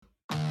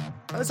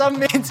Some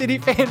Man City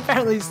fan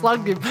apparently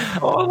slugged him.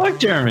 Oh, I like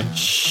Jeremy.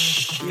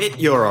 Shit,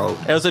 you're old.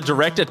 It was a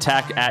direct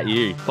attack at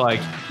you. Like,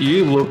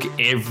 you look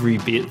every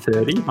bit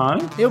 30,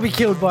 Marnie. He'll be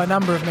killed by a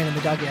number of men in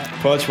the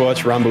dugout.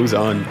 Watch, Rumble's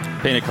on.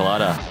 Pina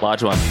colada,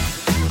 large one.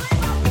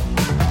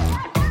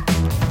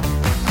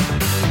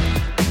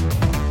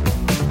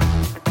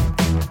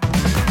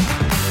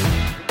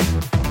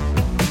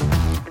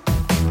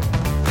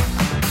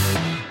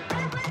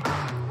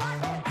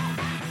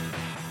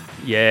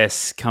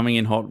 Yes, coming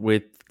in hot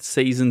with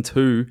Season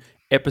 2,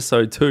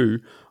 Episode 2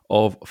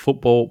 of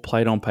Football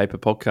Played on Paper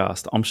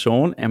podcast. I'm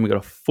Sean, and we've got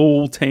a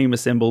full team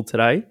assembled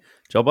today.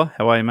 Jobber,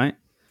 how are you, mate?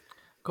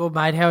 Good,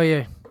 mate. How are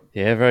you?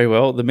 Yeah, very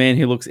well. The man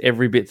who looks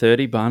every bit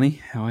 30,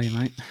 Barney. How are you,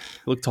 mate? You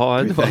look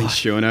tired. Good day,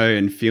 Shauno,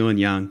 and feeling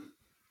young.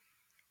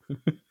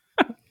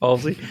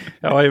 Halsey,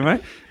 how are you,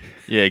 mate?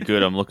 Yeah,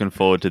 good. I'm looking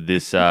forward to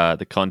this,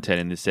 the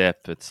content in this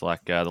ep. It's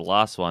like the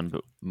last one,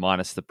 but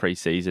minus the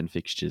pre-season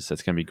fixtures. So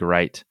it's going to be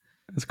great.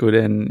 That's good.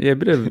 And yeah, a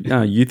bit of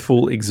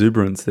youthful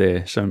exuberance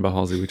there shown by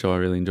Halsey, which I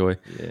really enjoy.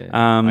 Yeah.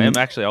 I am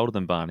actually older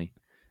than Barney.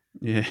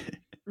 Yeah.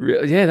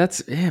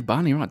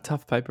 Barney, right?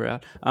 Tough paper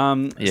out.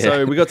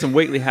 So we got some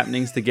weekly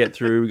happenings to get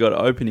through. We got an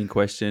opening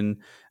question.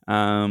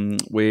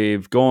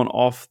 We've gone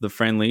off the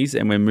friendlies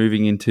and we're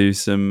moving into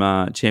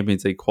some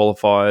Champions League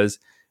qualifiers.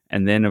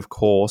 And then, of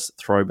course,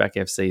 Throwback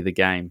FC, the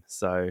game.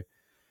 So,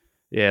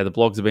 yeah, the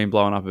blogs have been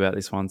blowing up about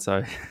this one.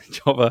 So,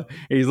 Jobber,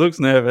 he looks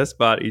nervous,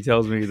 but he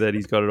tells me that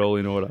he's got it all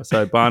in order.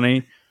 So,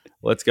 Barney,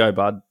 let's go,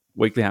 bud.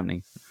 Weekly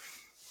happening.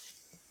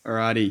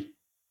 Alrighty.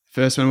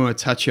 First one I want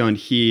to touch on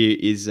here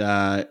is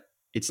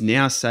it's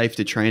now safe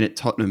to train at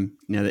Tottenham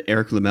now that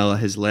Eric Lamela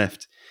has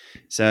left.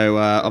 So,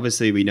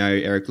 obviously, we know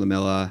Eric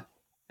Lamela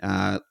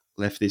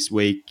left this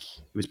week.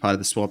 He was part of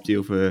the swap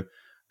deal for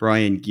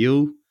Brian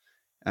Gill.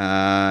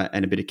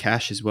 And a bit of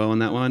cash as well on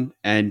that one.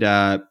 And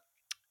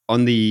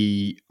on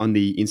the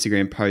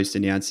Instagram post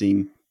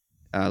announcing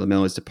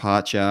Lamela's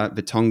departure,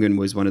 Vertonghen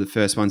was one of the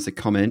first ones to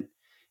comment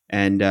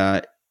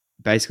and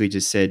basically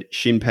just said,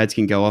 shin pads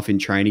can go off in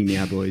training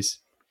now, boys.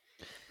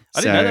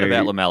 I didn't know that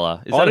about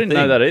Lamela. I didn't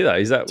know that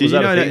either. Did you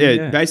know that?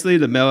 Yeah. Basically,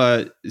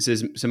 Lamela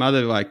says some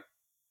other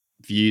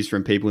views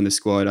from people in the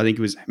squad. I think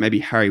it was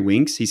maybe Harry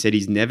Winks. He said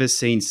he's never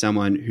seen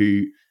someone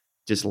who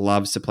just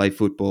loves to play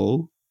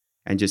football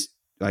and just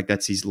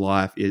that's his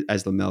life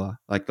as Lamela.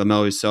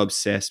 Lamela is so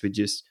obsessed with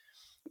just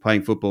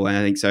playing football. And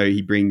I think so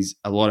he brings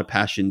a lot of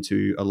passion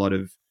to a lot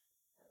of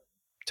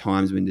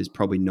times when there's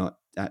probably not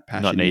that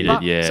passion. Not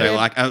needed, yeah. So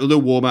a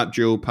little warm-up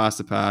drill, pass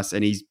the pass,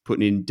 and he's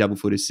putting in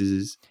double-footed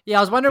scissors. Yeah, I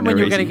was wondering when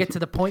you were going to get to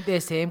the point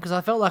there, Sam, because I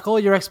felt like all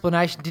your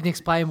explanation didn't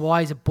explain why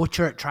he's a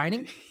butcher at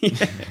training.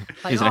 Yeah.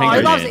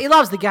 He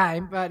loves the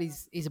game, but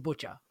he's a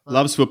butcher.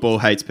 Loves football,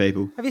 hates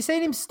people. Have you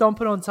seen him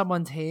stomping on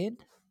someone's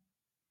hand?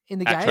 In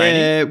the game?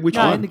 Yeah, which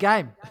one? In the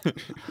game.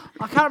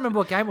 I can't remember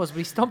what game it was, but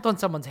he stomped on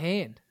someone's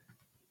hand.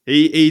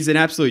 He's an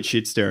absolute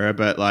shit stirrer,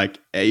 but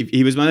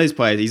he was one of those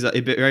players. He's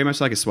very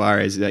much like a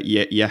Suarez that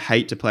you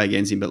hate to play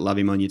against him, but love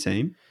him on your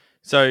team.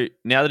 So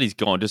now that he's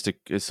gone, just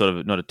to sort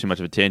of not too much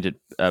of a tangent,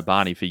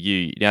 Barney, for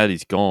you, now that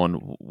he's gone,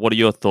 what are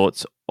your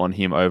thoughts on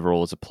him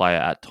overall as a player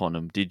at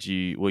Tottenham?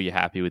 Were you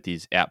happy with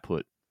his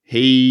output?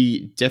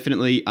 He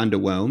definitely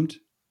underwhelmed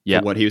for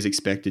what he was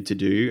expected to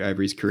do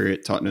over his career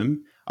at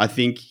Tottenham. I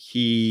think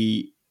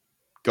he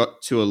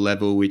got to a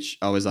level which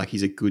I was like,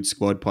 he's a good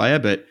squad player,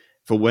 but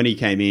for when he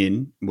came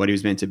in, what he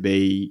was meant to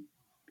be,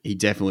 he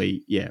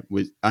definitely,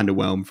 was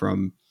underwhelmed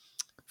from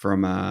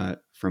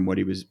what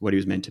he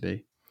was meant to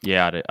be.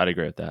 Yeah, I'd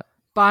agree with that.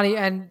 Barney,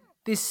 and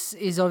this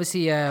is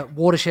obviously a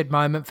watershed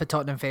moment for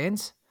Tottenham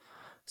fans.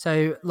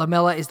 So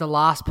Lamela is the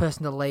last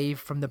person to leave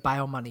from the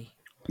Bale money.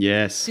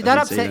 Yes. Did that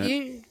upset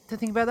you to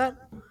think about that?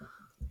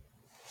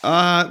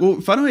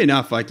 Well, funnily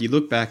enough, you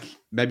look back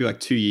maybe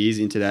 2 years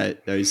into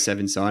those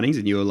 7 signings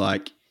and you were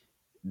like,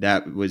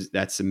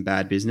 that's some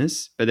bad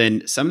business. But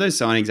then some of those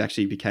signings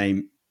actually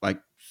became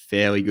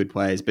fairly good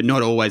players, but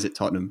not always at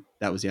Tottenham.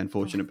 That was the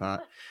unfortunate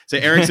part. So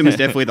Eriksen was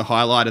definitely the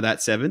highlight of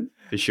that 7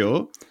 for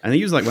sure. I think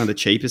he was one of the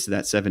cheapest of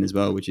that 7 as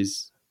well, which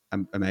is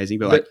amazing.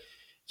 But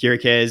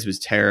Chiriches was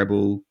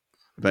terrible,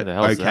 but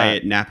okay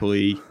at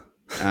Napoli.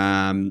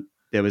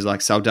 There was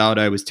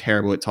Soldado was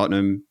terrible at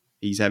Tottenham.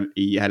 He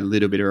had a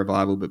little bit of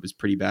revival, but was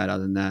pretty bad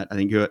other than that. I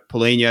think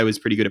Paulinho was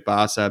pretty good at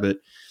Barca, but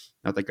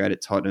not that great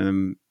at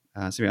Tottenham.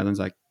 Some of the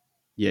others,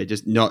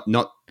 just not.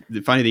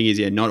 The funny thing is,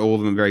 not all of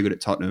them are very good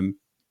at Tottenham,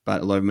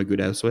 but a lot of them are good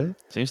elsewhere.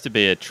 Seems to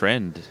be a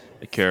trend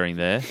occurring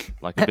there,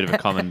 a bit of a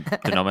common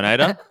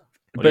denominator.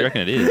 What do you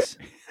reckon it is?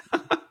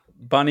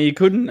 Bunny, you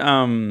couldn't.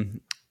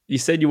 You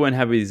said you weren't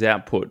happy with his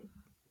output.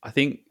 I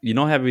think you're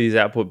not happy with his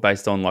output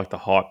based on the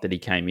hype that he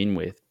came in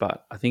with.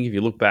 But I think if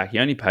you look back, he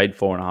only paid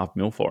 $4.5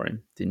 million for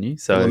him, didn't you?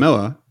 So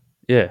Lamela,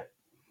 yeah,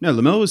 no,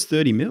 Lamela was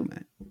 $30 million,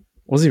 man.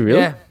 Was he really?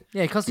 Yeah,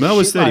 Lamela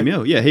was $30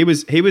 million. Yeah, he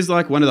was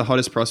one of the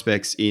hottest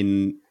prospects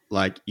in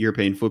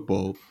European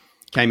football.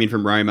 Came in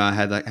from Roma,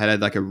 had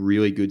a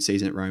really good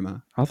season at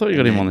Roma. I thought you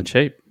got him on the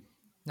cheap.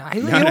 No,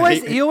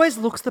 he always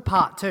looks the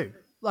part too.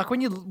 When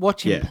you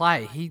watch him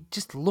play, he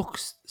just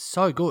looks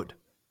so good.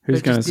 Who's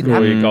It going to just didn't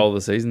score your happen. goal of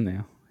the season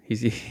now?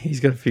 He's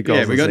got a few goals.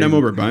 Yeah, we got no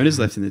more Rabonas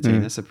left in the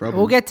team. That's a problem.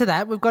 We'll get to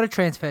that. We've got a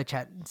transfer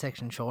chat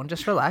section, Sean.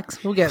 Just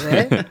relax. We'll get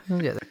there.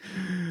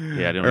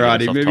 Yeah, I didn't All want right,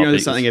 to get us off moving on to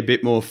topic. something a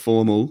bit more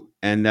formal,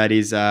 and that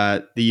is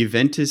the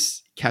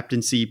Juventus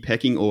captaincy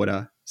pecking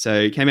order. So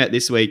it came out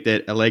this week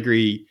that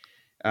Allegri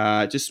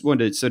just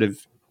wanted to sort of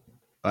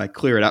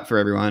clear it up for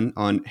everyone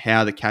on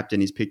how the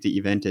captain is picked at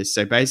Juventus.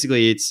 So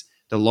basically, it's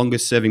the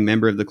longest serving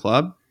member of the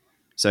club.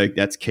 So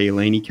that's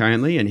Chiellini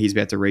currently, and he's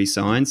about to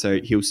re-sign, so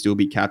he'll still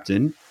be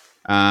captain.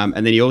 And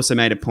then he also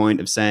made a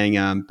point of saying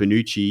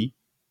Bonucci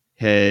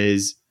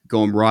has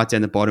gone right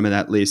down the bottom of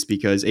that list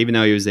because even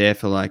though he was there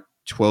for like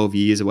 12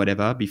 years or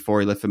whatever before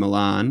he left for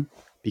Milan,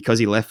 because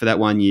he left for that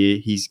 1 year,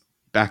 he's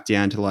back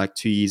down to like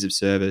 2 years of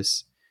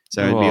service.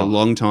 So it'd be a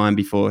long time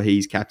before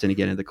he's captain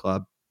again of the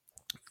club.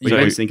 What do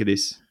you guys think of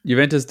this?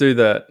 Juventus do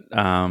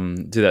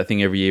that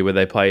thing every year where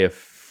they play a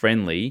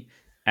friendly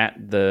at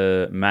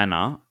the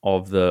manor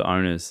of the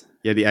owners.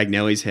 Yeah, the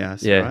Agnelli's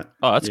house, Yeah. right?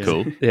 Oh, that's Yeah.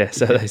 cool. Yeah,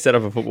 so they set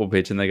up a football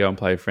pitch and they go and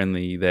play a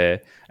friendly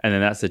there, and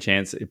then that's the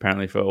chance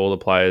apparently for all the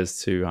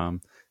players to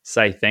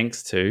say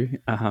thanks to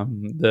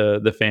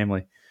the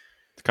family.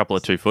 A couple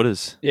of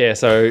 2-footers. Yeah,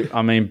 so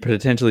I mean,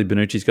 potentially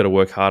Bonucci's got to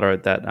work harder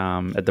at that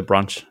at the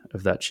brunch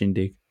of that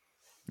shindig.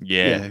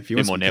 Yeah, if he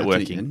bit wants more to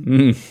be captain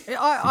networking. again.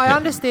 I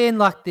understand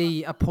like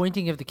the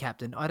appointing of the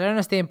captain. I don't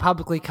understand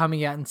publicly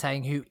coming out and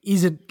saying who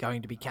isn't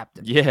going to be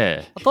captain.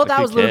 Yeah. I thought that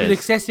who was a little bit cares?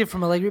 excessive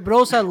from Allegri, but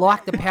also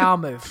like the power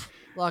move.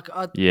 Like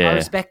I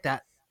respect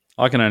that.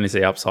 I can only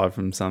see upside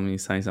from saying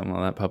something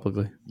like that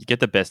publicly. You get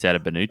the best out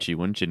of Bonucci,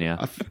 wouldn't you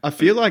now? I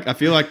feel like though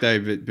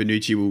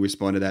Bonucci will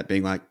respond to that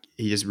being like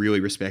he just really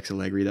respects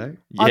Allegri though.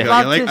 I'd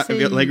I love feel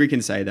to see- Allegri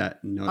can say that.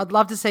 I'd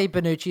love to see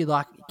Bonucci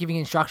like giving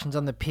instructions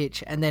on the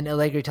pitch and then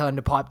Allegri telling him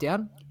to pipe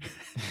down.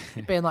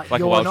 Being like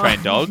Like a "You're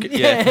well-trained not-" dog?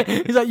 Yeah.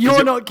 He's like,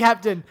 you're not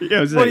captain. Yeah,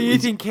 I was What like, do you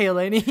is- think,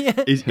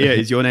 Chiellini?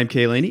 is your name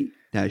Chiellini?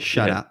 No,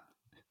 shut Yeah. up.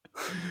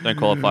 Don't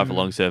qualify for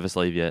long service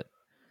leave yet.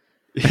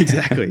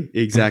 Exactly.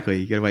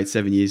 You got to wait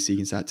 7 years so you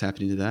can start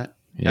tapping into that.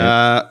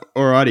 Yeah.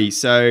 Alrighty.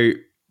 So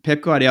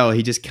Pep Guardiola,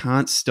 he just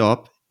can't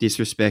stop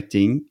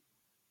disrespecting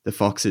the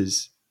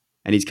Foxes,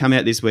 and he's come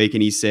out this week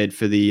and he said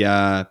for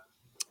the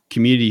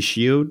Community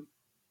Shield,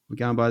 we're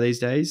going by these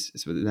days.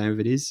 That's what the name of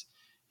it is.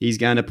 He's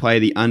going to play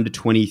the under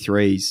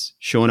 23s.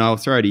 Sean, I'll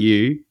throw it to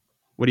you.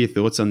 What are your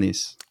thoughts on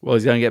this? Well,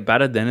 he's going to get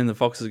battered then, and the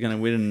Fox is going to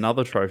win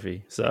another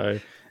trophy. So,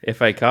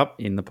 FA Cup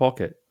in the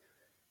pocket,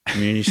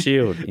 Community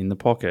Shield in the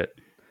pocket.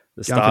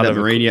 The Going for start that of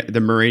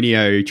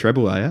Mourinho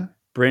treble, are you?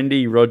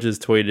 Brendy Rogers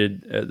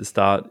tweeted at the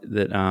start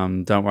that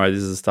don't worry,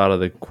 this is the start of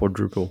the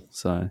quadruple.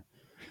 So,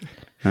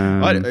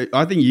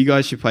 I think you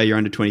guys should play your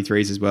under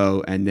 23s as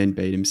well and then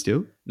beat him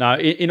still. no,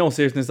 in all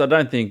seriousness, I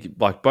don't think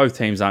like both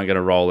teams aren't going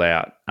to roll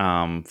out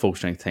full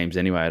strength teams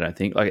anyway. I don't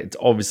think like it's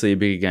obviously a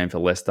bigger game for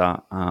Leicester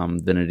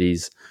than it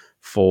is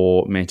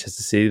for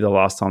Manchester City. The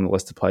last time that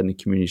Leicester played in the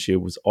Community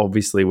Shield was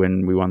obviously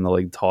when we won the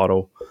league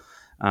title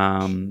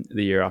the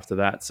year after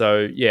that.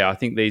 So yeah, I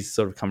think these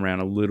sort of come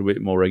around a little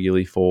bit more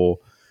regularly for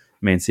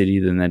Man City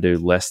than they do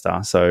Leicester.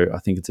 So I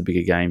think it's a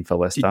bigger game for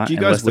Leicester. Did you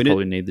and guys Leicester win it?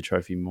 probably need the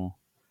trophy more.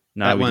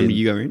 No, That we one didn't.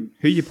 you go in.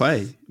 Who you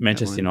play?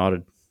 Manchester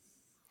United.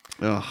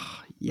 Oh,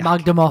 yuck.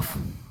 Mugged him off.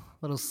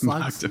 Little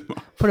slugs. Mugged 'em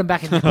off. Put him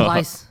back in their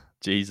place.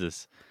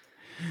 Jesus.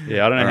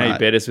 Yeah, I don't know how Alright.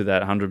 he bet us with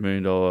that £100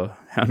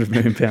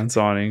 million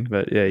signing,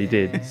 but yeah, he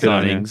did. Good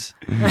on him.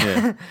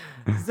 Signings.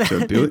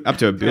 Yeah. Up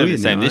to a billion.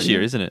 Same now, this aren't year,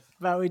 you? isn't it?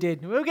 But we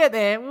did. We'll get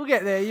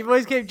there. You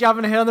boys keep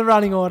jumping ahead on the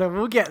running order.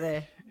 We'll get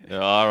there.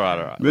 All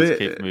right. Let's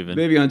keep moving.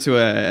 Moving on to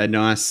a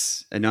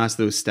nice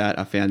little stat.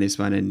 I found this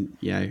one, and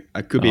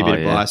I could be a bit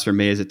of bias from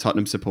me as a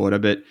Tottenham supporter,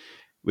 but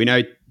we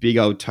know big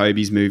old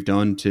Toby's moved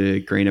on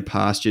to greener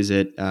pastures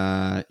at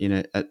at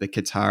the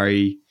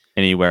Qatari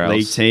Anywhere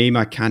league else? team.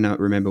 I cannot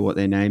remember what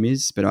their name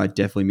is, but I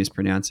definitely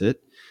mispronounce it.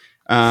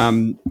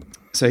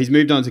 So he's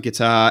moved on to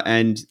Qatar,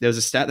 and there was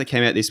a stat that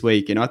came out this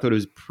week, and I thought it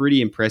was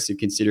pretty impressive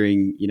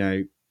considering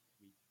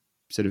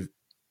sort of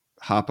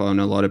harp on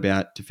a lot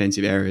about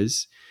defensive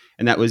errors.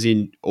 And that was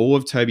in all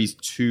of Toby's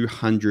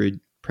 200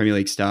 Premier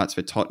League starts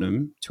for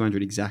Tottenham,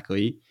 200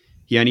 exactly.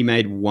 He only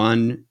made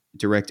one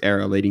direct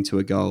error leading to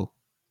a goal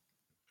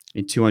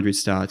in 200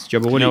 starts.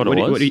 Jobber, Do you know what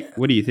it was?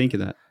 what do you think of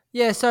that?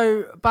 Yeah,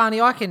 so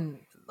Barney, I can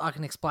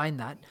explain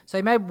that. So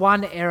he made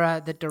one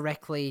error that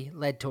directly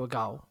led to a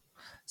goal.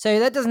 So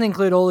that doesn't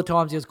include all the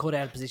times he was caught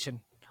out of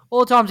position.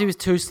 All the times he was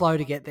too slow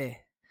to get there.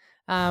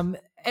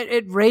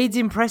 It reads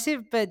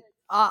impressive, but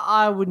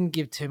I wouldn't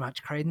give too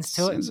much credence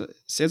to it.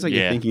 Sounds like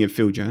Yeah. you're thinking of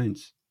Phil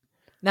Jones.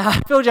 No,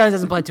 Phil Jones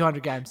hasn't played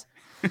 200 games.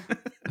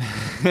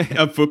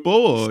 Of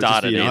football or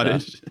Started just either.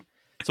 United?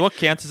 So what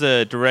counts as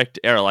a direct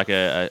error, like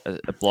a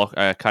block,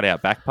 a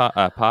cutout back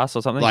pass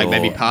or something? Like or-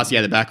 maybe passing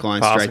out the back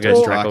line Pass straight to a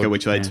against striker, tackle.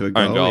 which led to a Own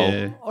goal. goal.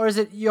 Yeah. Or is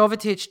it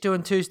Jovetic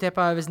doing 2 step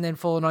overs and then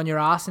falling on your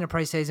ass in a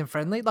preseason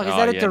friendly? Like, is Oh,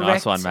 that a yeah, direct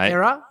nice one, mate.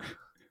 error?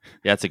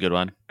 Yeah, that's a good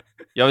one.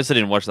 You obviously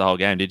didn't watch the whole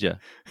game, did you?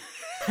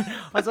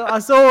 I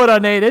saw what I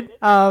needed,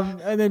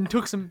 and then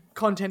took some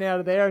content out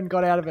of there and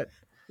got out of it.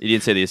 You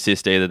didn't see the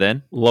assist either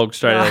then? Logged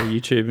straight out of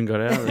YouTube and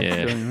got out.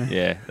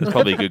 Yeah. That's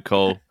probably a good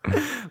call.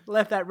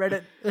 Left that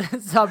Reddit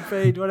sub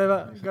feed,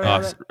 whatever. Got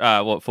out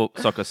of it. What for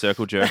soccer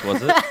circle jerk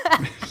was it?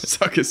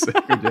 Soccer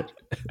circle.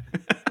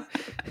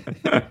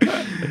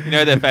 You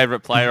know their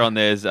favourite player on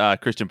there is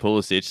Christian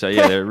Pulisic. So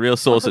yeah, they're a real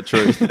source of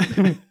truth.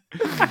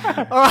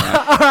 All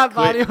right,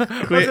 Barney.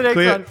 What's the next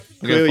one?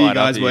 Clearly, you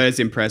guys weren't as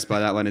impressed by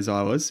that one as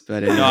I was.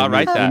 But No, I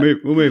rate that.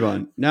 We'll move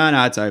on.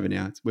 No, it's over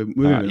now. We're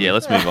moving on. Yeah,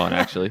 let's move on.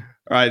 Actually,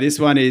 All right, this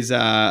one is.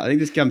 I think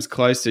this comes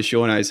close to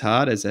Shauno's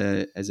heart as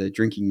a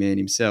drinking man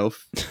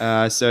himself.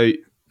 So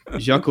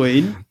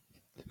Jacqueline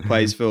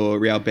plays for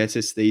Real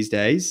Betis these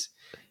days.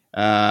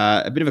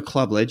 A bit of a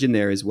club legend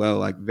there as well.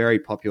 Like very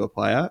popular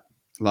player,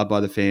 loved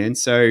by the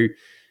fans. So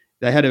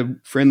they had a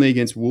friendly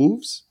against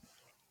Wolves.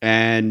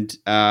 And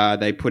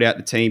they put out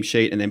the team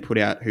sheet and then put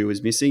out who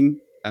was missing.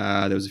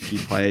 There was a few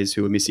players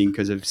who were missing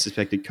because of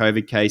suspected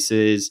COVID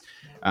cases.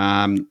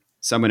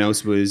 Someone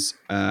else was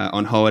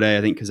on holiday,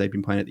 I think, because they'd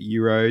been playing at the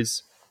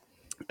Euros.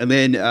 And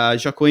then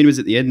Jacqueline was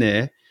at the end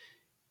there.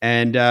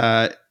 And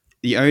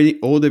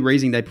the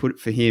reason they put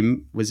for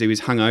him was he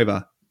was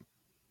hungover.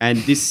 And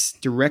this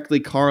directly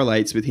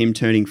correlates with him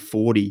turning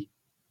 40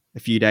 a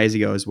few days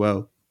ago as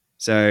well.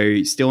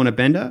 So still on a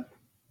bender?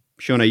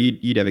 Shauno,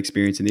 you'd have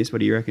experience in this. What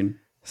do you reckon?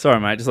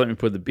 Sorry, mate. Just let me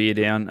put the beer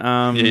down.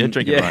 yeah, you're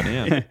drinking right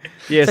now.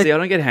 Yeah, see, I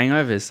don't get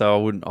hangovers, so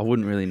I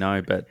wouldn't really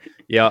know. But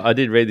yeah, I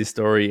did read this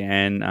story,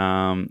 and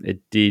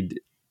it did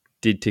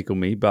tickle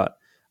me. But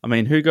I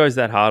mean, who goes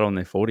that hard on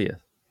their 40th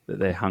that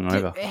they're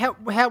hungover?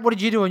 What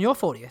did you do on your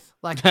 40th?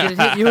 Like, did it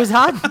hit you as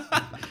hard?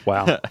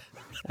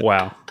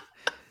 Wow.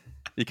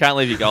 You can't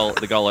leave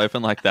the goal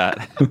open like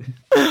that.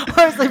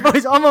 Honestly,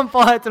 boys, I'm on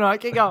fire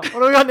tonight. Keep going. What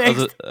do we got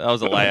next? That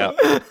was a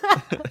layup.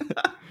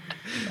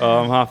 Oh,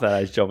 I'm half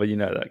that age, Jobber. You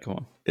know that. Come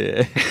on.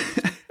 Yeah.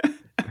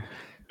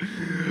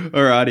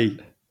 Alrighty.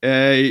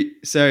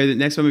 So the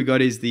next one we've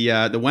got is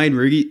the Wayne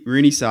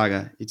Rooney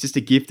saga. It's just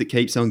a gift that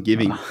keeps on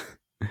giving.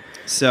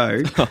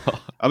 So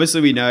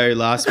obviously we know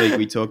last week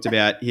we talked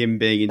about him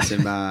being in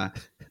some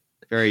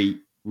very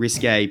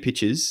risque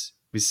pictures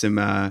with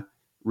some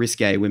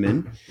risque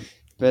women.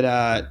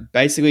 But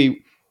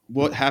basically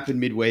what happened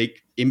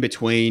midweek in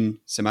between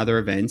some other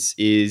events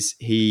is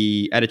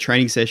he had a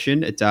training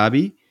session at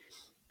Derby.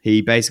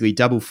 He basically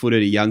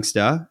double-footed a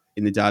youngster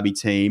in the Derby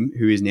team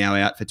who is now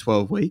out for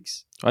 12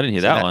 weeks. I didn't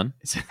hear that one.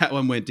 So that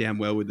one went down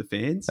well with the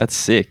fans. That's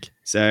sick.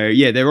 So,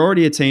 yeah, they're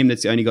already a team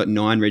that's only got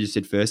 9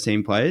 registered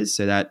first-team players,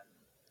 so that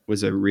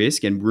was a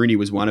risk, and Rooney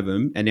was one of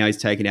them, and now he's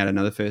taken out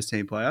another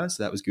first-team player,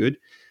 so that was good.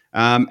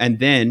 And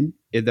then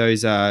in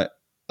those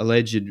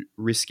alleged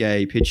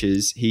risque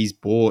pictures, he's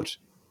bought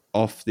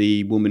off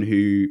the woman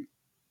who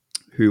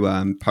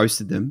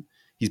posted them.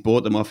 He's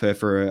bought them off her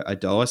for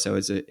 $1, so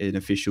it's an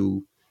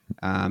official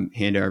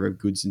handover of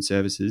goods and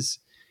services.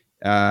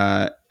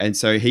 And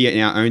so he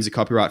now owns the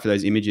copyright for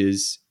those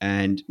images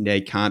and they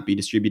can't be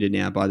distributed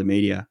now by the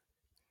media.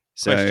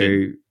 So,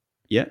 Question.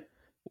 Yeah.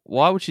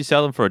 Why would she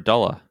sell them for $1?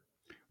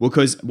 Well,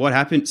 because what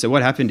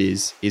happened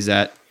is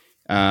that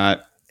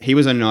he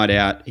was on a night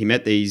out. He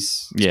met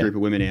these group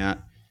of women out.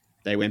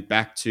 They were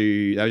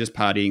just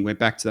partying, went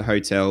back to the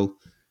hotel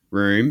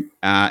room.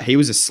 He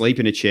was asleep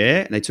in a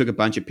chair and they took a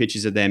bunch of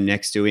pictures of them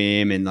next to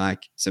him and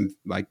some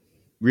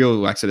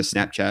real sort of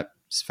Snapchat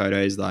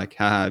photos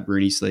haha,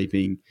 Rooney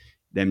sleeping,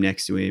 them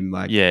next to him,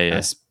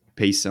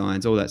 peace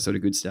signs, all that sort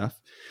of good stuff.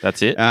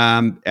 That's it.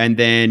 And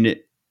then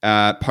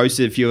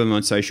posted a few of them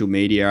on social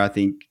media. I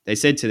think they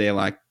said they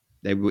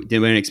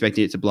weren't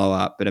expecting it to blow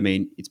up, but I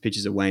mean, it's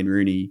pictures of Wayne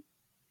Rooney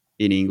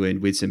in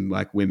England with some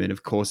women.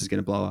 Of course, it's going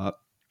to blow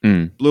up.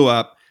 Blew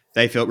up.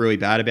 They felt really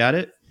bad about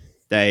it.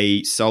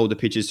 They sold the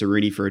pictures to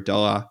Rooney for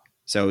 $1,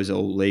 so it was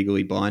all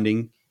legally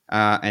binding.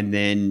 And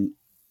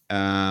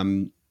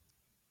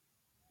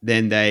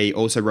then they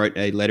also wrote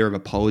a letter of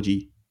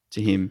apology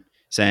to him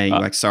saying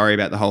sorry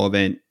about the whole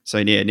event. So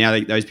yeah, now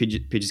those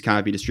pictures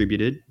can't be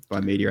distributed by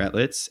media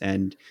outlets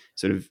and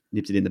sort of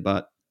nipped it in the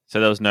butt. So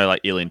there was no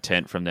ill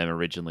intent from them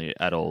originally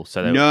at all.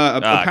 So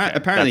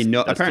apparently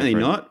not. That's apparently different.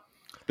 not.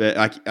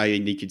 But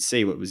you could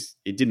see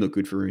it didn't look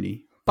good for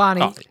Rooney.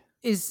 Barney,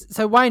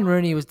 Wayne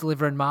Rooney was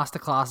delivering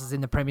masterclasses in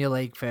the Premier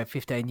League for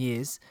 15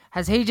 years.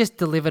 Has he just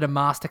delivered a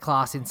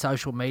masterclass in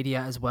social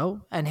media as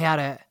well, and how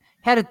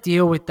to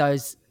deal with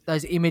those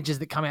images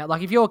that come out?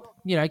 Like if you're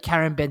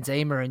Karim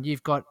Benzema and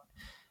you've got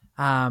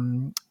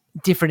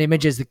different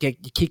images that get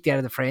you kicked out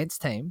of the France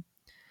team,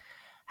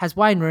 has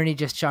Wayne Rooney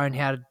just shown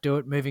how to do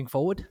it moving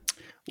forward?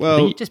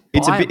 Well,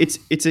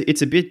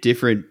 it's a bit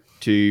different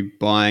to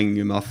buying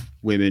them off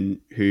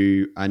women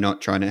who are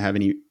not trying to have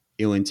any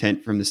ill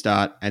intent from the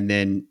start, and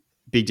then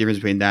big difference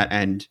between that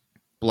and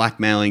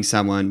blackmailing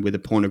someone with a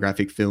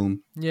pornographic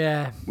film.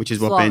 Yeah. Which is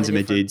what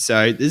Benzema did.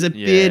 So there's a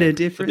bit of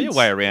difference. There'll be a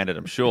way around it,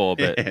 I'm sure,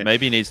 but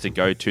maybe he needs to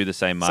go to the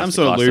same masterclass. Some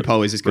sort of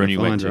loophole is just going to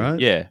find, right?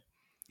 Yeah.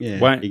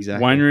 Yeah,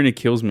 exactly. Wayne Rooney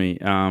kills me.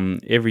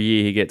 Every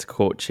year he gets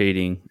caught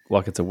cheating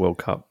like it's a World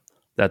Cup.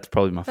 That's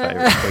probably my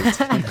favourite tweet.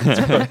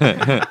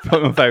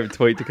 Probably my favourite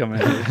tweet to come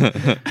out of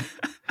it.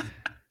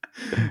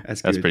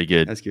 That's pretty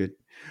good. That's good.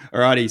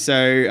 Alrighty,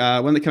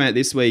 so one that came out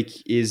this week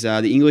is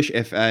the English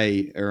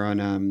FA are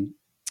on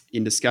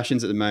in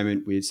discussions at the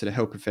moment with sort of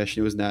health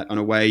professionals and that on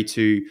a way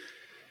to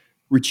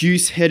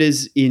reduce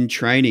headers in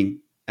training.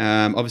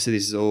 Obviously,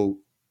 this is all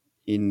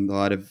in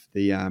light of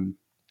the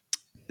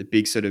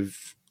big Scientific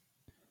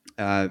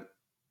highlight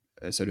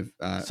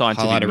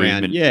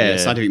around movement,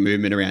 scientific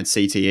movement around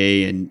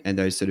CTE and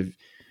those sort of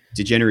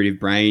degenerative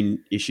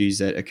brain issues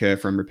that occur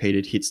from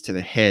repeated hits to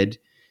the head.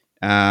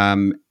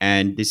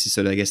 And this is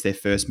sort of, I guess, their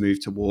first move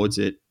towards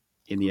it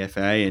in the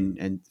FA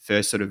and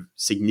first sort of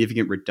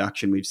significant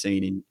reduction we've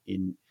seen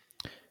in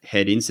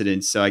head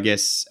incidents. So I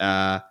guess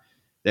I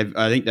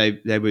think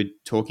they were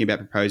talking about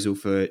proposal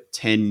for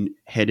 10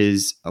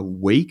 headers a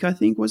week, I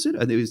think, was it? I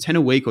think it was 10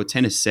 a week or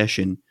 10 a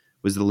session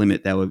was the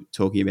limit they were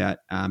talking about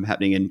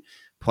happening, and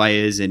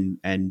players and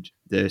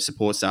the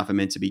support staff are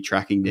meant to be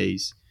tracking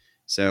these.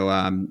 So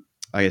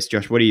I guess,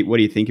 Josh, what do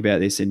you think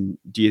about this, and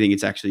do you think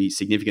it's actually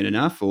significant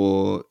enough,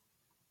 or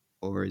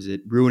is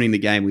it ruining the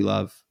game we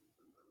love?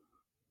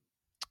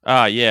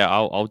 Yeah,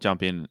 I'll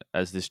jump in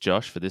as this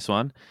Josh for this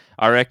one.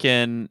 I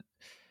reckon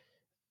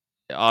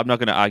I'm not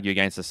going to argue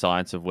against the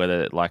science of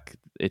whether like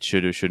it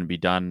should or shouldn't be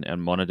done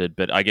and monitored,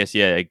 but I guess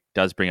it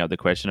does bring up the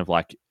question of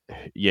like,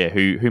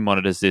 who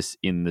monitors this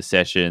in the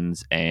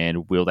sessions,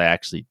 and will they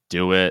actually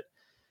do it?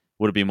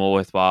 Would it be more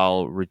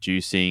worthwhile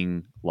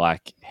reducing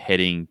like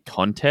heading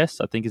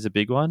contests? I think is a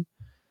big one.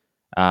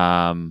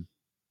 I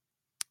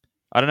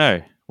don't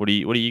know. What do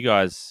you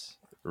guys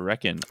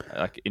reckon?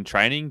 Like in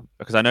training,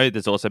 because I know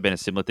there's also been a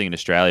similar thing in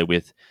Australia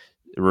with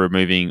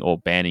removing or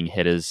banning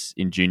headers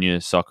in junior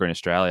soccer in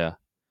Australia.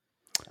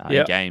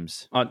 In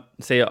games. I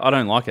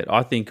don't like it.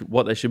 I think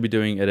what they should be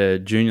doing at a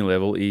junior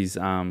level is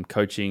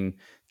coaching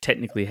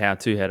technically how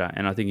to header.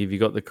 And I think if you've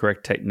got the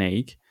correct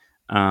technique,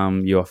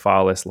 you are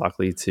far less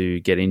likely to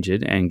get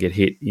injured and get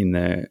hit in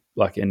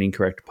an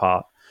incorrect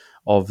part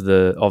of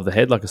the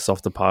head, like a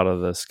softer part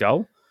of the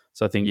skull.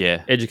 So I think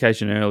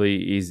education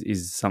early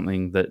is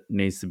something that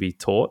needs to be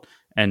taught,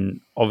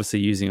 and obviously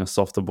using a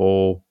softer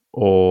ball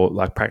or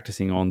like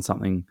practicing on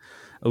something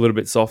a little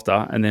bit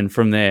softer, and then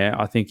from there,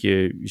 I think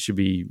you should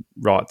be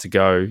right to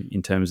go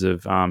in terms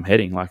of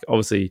heading. Like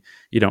obviously,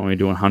 you don't want to be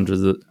doing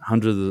hundreds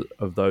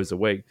of those a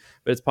week,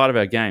 but it's part of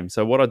our game.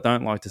 So what I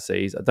don't like to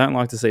see is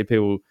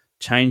people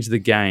change the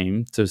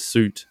game to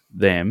suit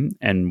them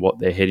and what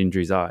their head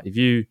injuries are. If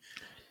you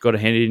got a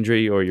head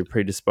injury or you're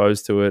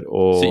predisposed to it,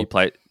 or so you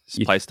play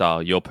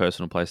style, your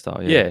personal play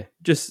style,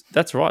 just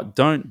that's right.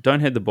 Don't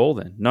head the ball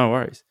then. No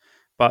worries,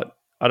 but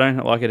I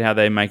don't like it how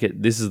they make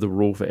it. This is the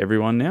rule for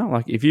everyone now.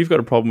 Like if you've got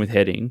a problem with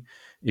heading,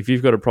 if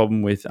you've got a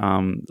problem with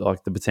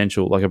like the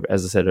potential, like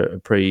as I said, a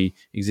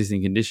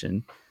pre-existing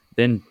condition,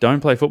 then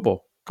don't play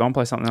football. Go and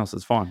play something else.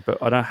 It's fine.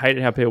 But I don't hate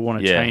it how people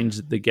want to change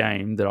the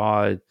game that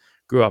I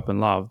grew up and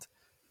loved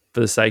for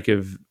the sake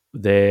of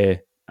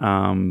their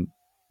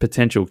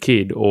potential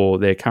kid or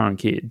their current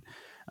kid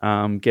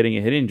getting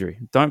a head injury.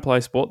 Don't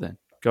play sport then.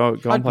 Go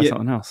and play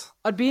something else.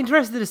 I'd be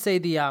interested to see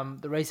the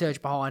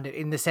research behind it,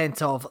 in the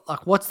sense of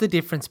like, what's the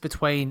difference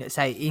between,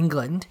 say,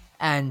 England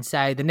and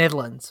say the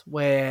Netherlands,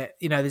 where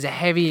there's a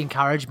heavy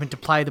encouragement to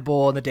play the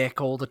ball on the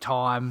deck all the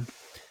time,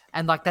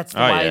 and like that's the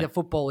way the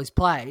football is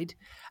played,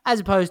 as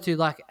opposed to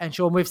like, and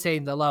Sean, we've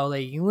seen the lower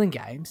league England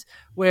games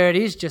where it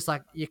is just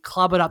like you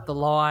club it up the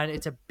line.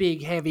 It's a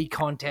big heavy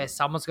contest.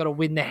 Someone's got to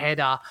win the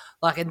header,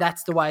 and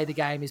that's the way the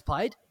game is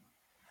played.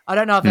 I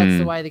don't know if that's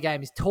the way the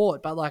game is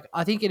taught, but like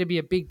I think it'd be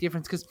a big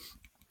difference, because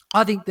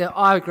I think that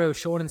I agree with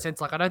Sean in the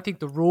sense, like I don't think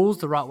the rule's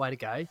the right way to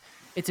go.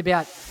 It's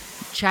about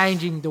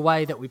changing the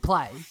way that we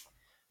play,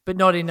 but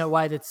not in a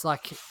way that's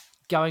like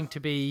going to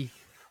be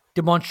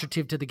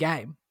demonstrative to the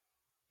game.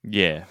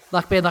 Yeah.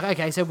 Like being like,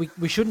 okay, so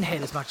we shouldn't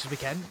head as much as we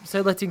can,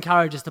 so let's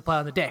encourage us to play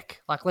on the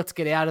deck. Like let's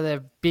get out of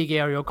the big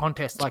aerial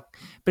contest. Like,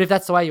 but if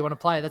that's the way you want to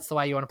play, that's the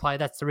way you want to play.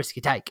 That's the risk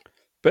you take.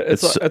 But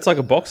it's like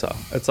a boxer.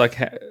 It's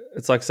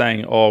like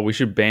saying, oh, we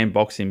should ban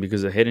boxing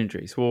because of head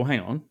injuries. Well, hang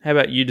on. How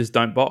about you just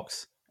don't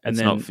box? And it's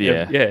then not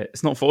fair.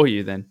 It's not for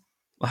you then.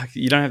 Like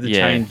you don't have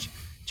to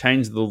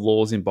change the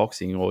laws in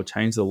boxing or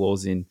change the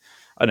laws in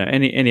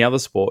any other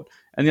sport.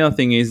 And the other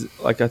thing is,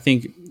 like, I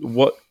think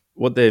what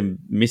they're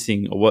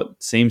missing, or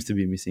what seems to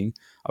be missing,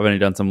 I've only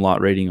done some light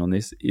reading on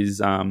this,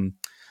 is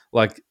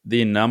like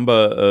the number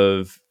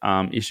of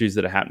issues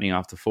that are happening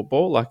after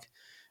football. Like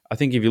I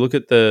think if you look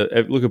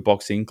at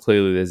boxing,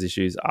 clearly there's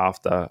issues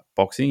after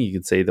boxing. You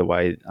can see the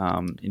way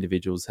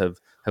individuals have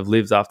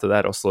lived after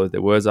that or slowed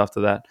their words after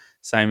that.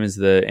 Same as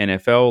the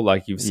NFL,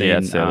 like you've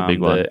seen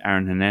the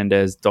Aaron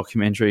Hernandez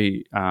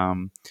documentary,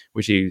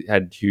 which he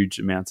had huge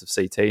amounts of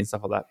CT and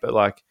stuff like that. But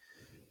like,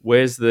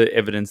 where's the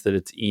evidence that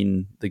it's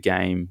in the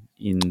game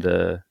in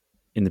the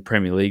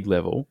Premier League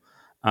level?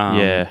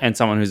 And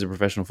someone who's a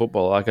professional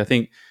footballer, like I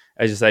think,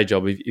 as you say,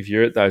 Job, if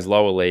you're at those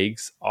lower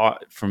leagues,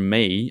 from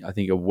me, I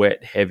think a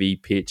wet, heavy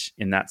pitch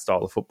in that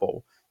style of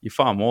football, you're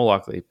far more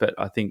likely. But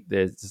I think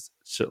there's,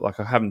 like,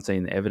 I haven't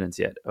seen the evidence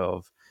yet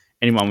of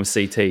anyone with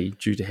CT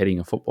due to heading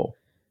a football.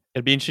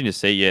 It'd be interesting to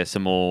see,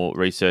 some more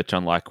research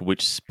on like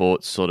which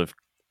sports sort of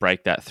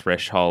break that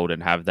threshold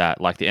and have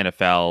that, like the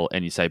NFL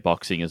and you say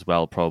boxing as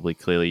well, probably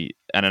clearly.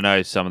 And I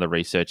know some of the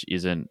research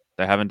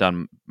they haven't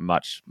done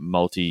much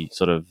multi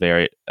sort of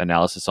variant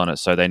analysis on it.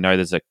 So they know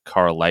there's a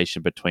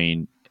correlation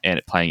between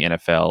playing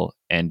NFL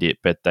and it,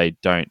 but they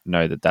don't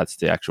know that that's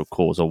the actual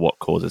cause or what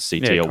causes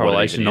CT or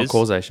correlation, what it not is.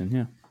 causation.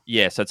 Yeah.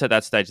 Yeah, so it's at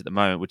that stage at the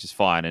moment, which is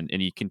fine, and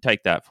you can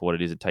take that for what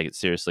it is and take it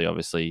seriously,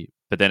 obviously.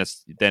 But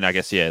then I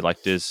guess so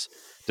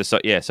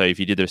if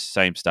you did the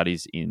same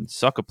studies in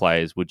soccer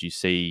players, would you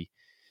see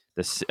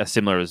a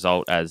similar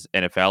result as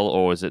NFL,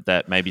 or is it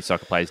that maybe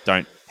soccer players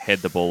don't head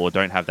the ball or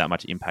don't have that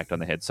much impact on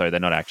the head, so they're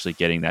not actually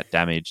getting that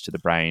damage to the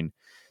brain,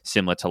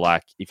 similar to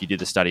like if you did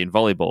the study in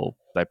volleyball,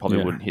 they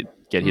probably wouldn't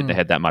get hit in the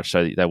head that much,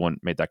 so they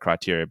wouldn't meet that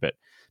criteria. But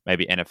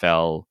maybe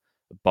NFL,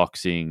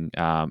 boxing,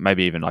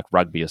 maybe even like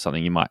rugby or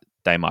something,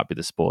 they might be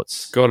the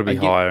sports. Got to be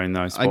higher in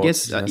those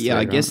sports.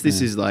 I guess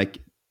this is like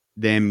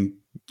them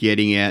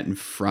getting out in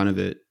front of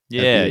it.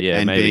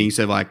 And maybe. Being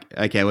so like,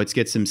 okay, let's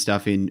get some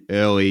stuff in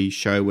early,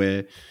 show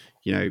where,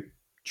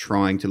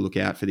 trying to look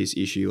out for this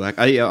issue. Like,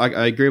 I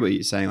agree with what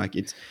you're saying. Like,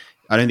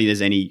 I don't think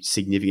there's any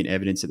significant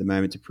evidence at the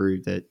moment to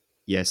prove that,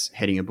 yes,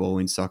 heading a ball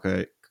in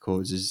soccer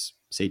causes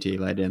CTE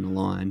later down the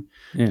line.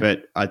 Yeah.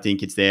 But I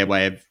think it's their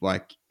way of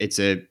like, it's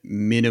a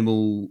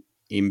minimal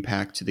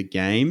impact to the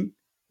game.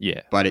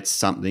 Yeah. But it's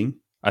something.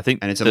 I think.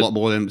 And it's a lot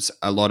more than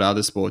a lot of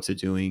other sports are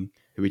doing,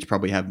 which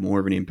probably have more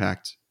of an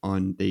impact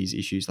on these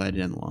issues later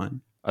down the line.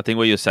 I think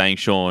what you're saying,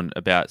 Sean,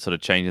 about sort of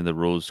changing the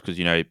rules, because,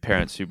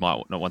 parents who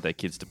might not want their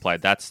kids to play,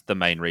 that's the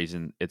main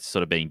reason it's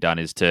sort of being done,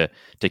 is to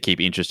keep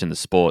interest in the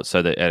sport,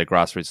 so that at a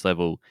grassroots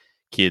level,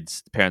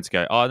 parents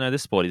go, oh, no,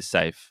 this sport is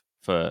safe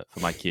for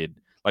my kid.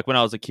 Like when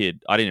I was a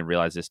kid, I didn't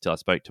realize this till I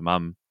spoke to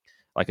mum,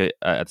 like at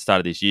the start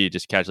of this year,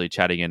 just casually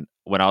chatting. And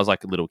when I was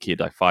like a little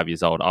kid, like 5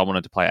 years old, I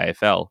wanted to play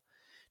AFL.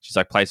 She's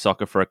like, play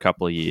soccer for a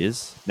couple of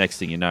years. Next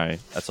thing you know,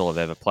 that's all I've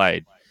ever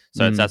played.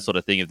 So it's that sort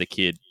of thing of the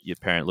kid, your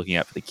parent looking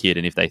out for the kid.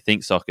 And if they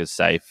think soccer's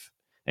safe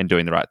and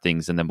doing the right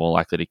things, then they're more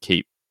likely to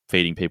keep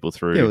feeding people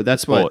through. Yeah,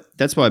 well,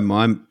 that's why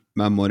my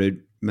mum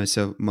wanted me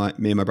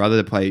and my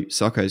brother to play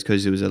soccer, is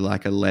because it was a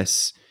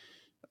less,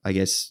 I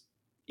guess,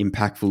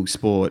 impactful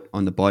sport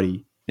on the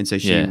body. And so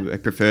she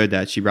preferred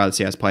that. She'd rather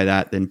see us play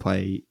that than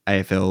play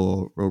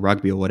AFL or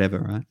rugby or whatever,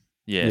 right?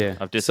 Yeah.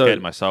 I've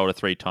dislocated my shoulder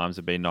 3 times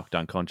and been knocked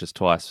unconscious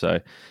twice. So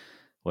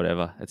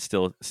whatever. It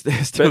still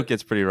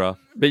gets pretty rough.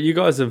 But you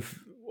guys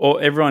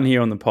everyone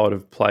here on the pod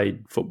have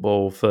played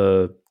football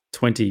for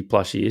 20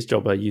 plus years.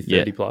 Jobber, you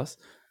 30 plus.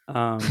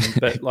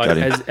 But like,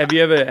 have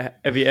you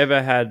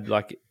ever had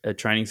like a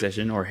training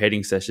session or a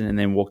heading session and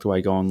then walked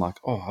away going like,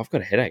 oh, I've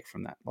got a headache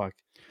from that? Like,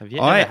 have you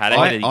ever had a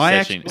heading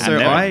session?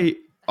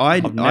 I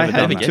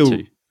had until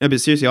no, but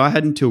seriously, I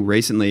had until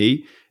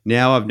recently.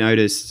 Now I've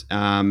noticed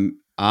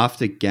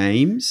after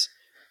games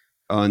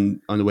on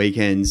the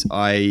weekends,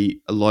 a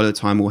lot of the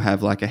time will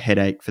have like a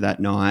headache for that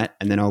night,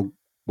 and then I'll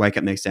wake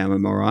up next day and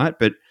I'm all right.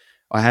 But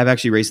I have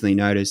actually recently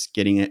noticed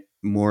getting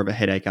more of a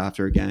headache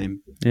after a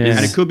game. Yes.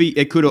 And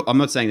it could, I'm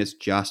not saying it's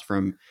just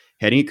from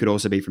heading. It could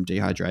also be from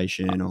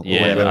dehydration or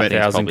whatever. But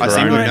I seem to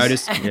have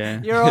noticed.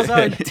 You're also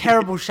in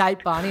terrible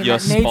shape, Barney. And your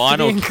that needs to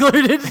be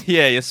included.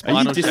 Yeah, your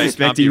spinal shape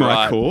can't be disrespecting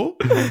my core?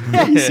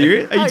 Are you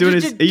serious?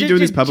 Are you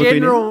doing this publicly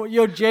now?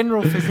 Your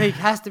general physique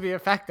has to be a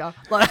factor.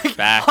 Like,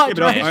 Back, yeah,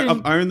 but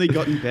I've only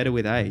gotten better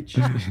with age.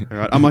 All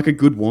right, I'm like a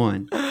good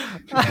wine.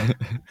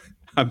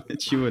 I'm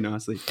chewing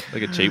nicely.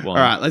 Like a cheap one.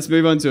 All right, let's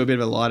move on to a bit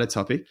of a lighter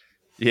topic.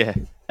 Yeah.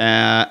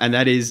 And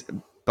that is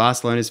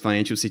Barcelona's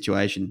financial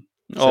situation.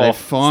 So they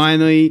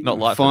finally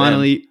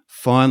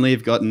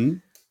have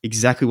gotten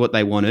exactly what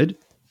they wanted.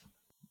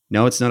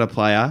 No, it's not a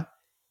player.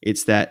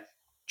 It's that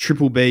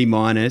BBB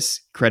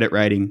minus credit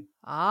rating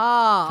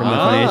from the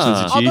financial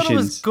institutions. I thought it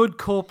was good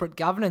corporate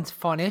governance,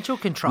 financial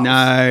control.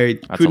 No,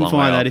 couldn't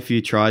find that if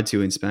you tried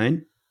to in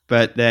Spain.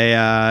 But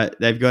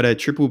they've got a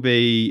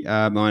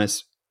BBB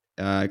minus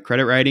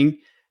credit rating.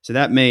 So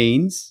that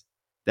means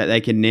that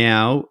they can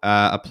now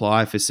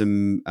apply for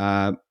some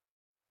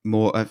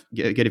more,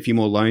 get a few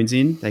more loans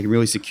in. They can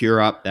really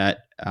secure up that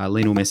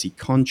Lionel Messi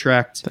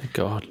contract. Thank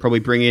God. Probably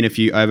bring in a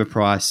few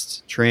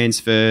overpriced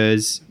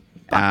transfers,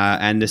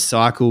 and the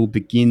cycle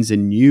begins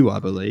anew, I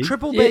believe.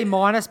 BBB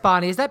minus,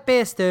 Barney. Is that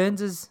Bear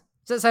Stearns? Is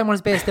that the same one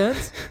as Bear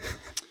Stearns?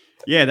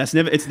 Yeah, it's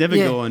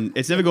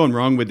never gone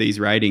wrong with these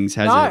ratings,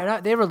 has it? No,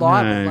 they're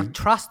reliable. No. Like,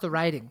 trust the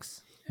ratings.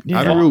 Yeah.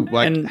 I have a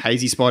real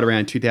hazy spot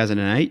around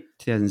 2008,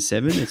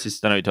 2007. It's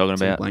just don't know what you're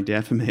talking about. Blanked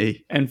out for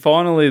me. And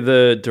finally,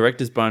 the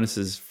directors'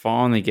 bonuses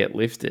finally get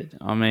lifted.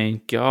 I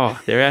mean, God,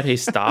 they're out here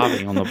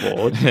starving on the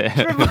board.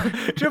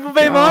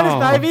 BBB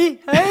minus, baby.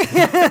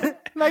 Hey,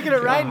 making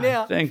it rain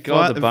now. Thank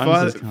God the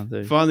bonuses can't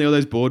do. Finally, all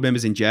those board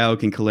members in jail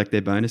can collect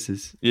their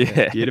bonuses.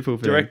 Yeah, beautiful.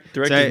 For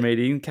directors'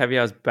 meeting.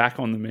 Caviar's back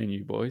on the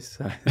menu, boys.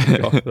 So thank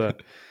God for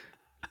that.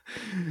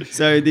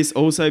 So this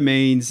also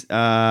means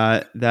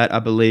that I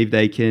believe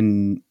they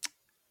can.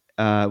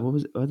 What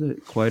was the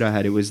quote I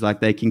had? It was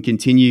like they can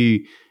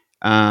continue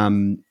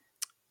taking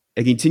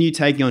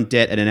on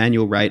debt at an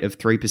annual rate of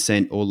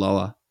 3% or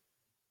lower.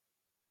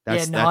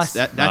 That's nice.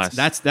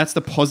 that's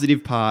the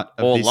positive part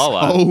of Or this lower.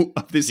 whole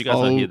of this Did you guys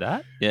whole. not hear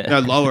that? Yeah. No,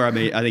 lower. I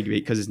mean, I think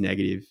because it's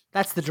negative.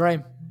 That's the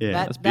dream. Yeah.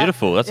 That's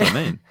beautiful. That's what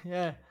I mean.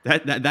 Yeah.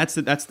 That's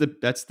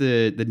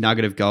the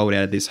nugget of gold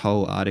out of this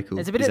whole article.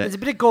 There's a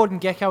bit of Gordon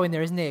Gecko in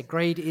there, isn't there?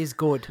 Greed is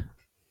good.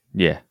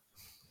 Yeah.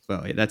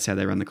 Well, yeah, that's how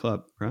they run the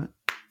club, right?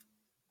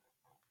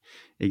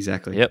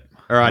 Exactly. Yep.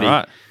 Alrighty. All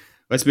right.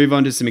 Let's move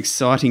on to some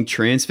exciting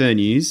transfer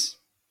news.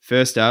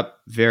 First up,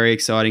 very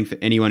exciting for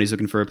anyone who's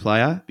looking for a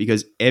player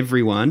because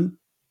everyone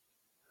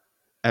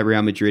at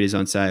Real Madrid is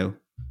on sale.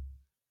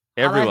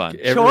 Everyone.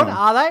 Sean,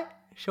 are they?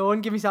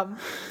 Sean, give me something.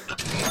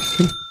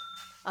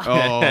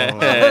 Oh,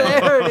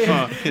 There it is.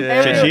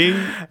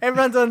 Cha-ching.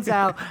 Everyone's on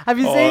sale. Have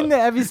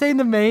you seen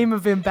the meme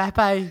of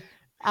Mbappe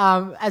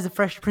as a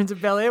fresh Prince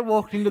of Bel-Air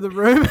walking into the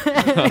room?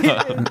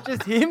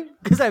 Just him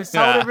because they've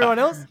sold everyone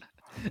else.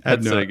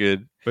 That's so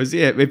good. Was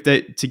if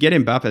to get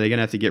Mbappe, they're going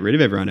to have to get rid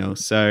of everyone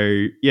else.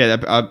 So yeah,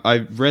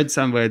 I read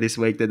somewhere this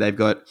week that they've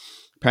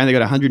apparently got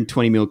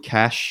 120 mil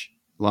cash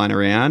lying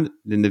around.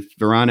 Then the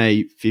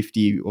Varane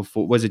 50 or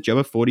was it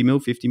Jobber 40 mil,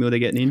 50 mil they're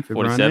getting in for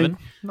 47? Varane?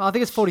 No, I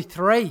think it's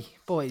 43,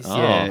 boys. Oh,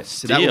 Yeah,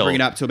 so that will steal. bring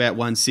it up to about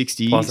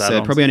 160. Plus So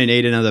add-ons. probably going to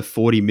need another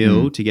 40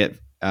 mil to get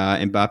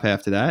Mbappe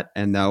after that,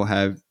 and they'll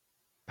have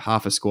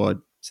half a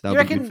squad. So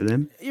that'll be good for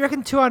them. You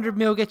reckon 200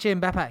 mil get you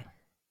Mbappe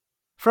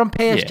from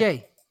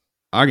PSG?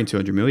 I reckon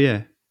 200 mil,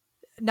 yeah.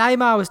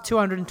 Neymar was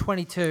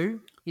 222.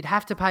 You'd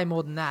have to pay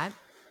more than that.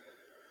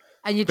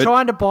 And you're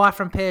trying to buy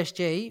from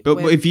PSG. But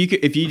if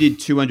you did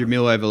 200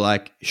 mil over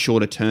like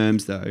shorter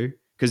terms though,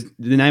 because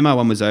the Neymar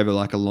one was over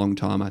like a long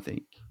time, I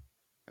think,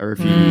 or a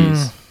few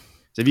years.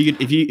 So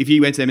if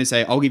you went to them and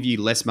say, I'll give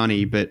you less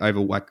money, but over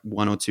like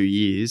 1 or 2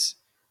 years,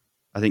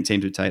 I think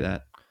teams would take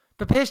that.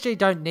 But PSG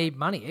don't need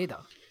money either.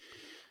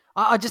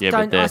 I just Yeah,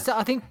 but don't.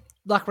 I think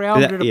like Real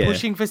Madrid are yeah.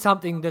 pushing for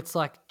something that's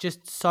like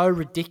just so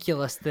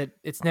ridiculous that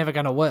it's never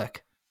going to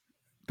work.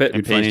 But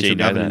Good PSG financial know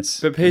that. governance.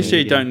 But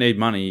PSG Yeah. don't need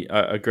money.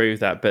 I agree with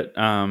that. But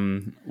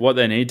what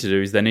they need to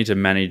do is they need to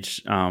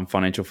manage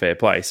financial fair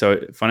play.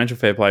 So financial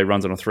fair play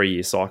runs on a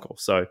 3-year cycle.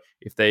 So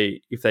if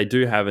they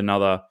do have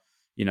another,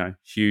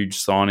 huge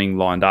signing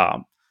lined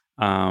up,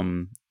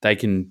 they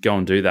can go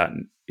and do that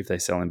if they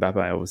sell Mbappe,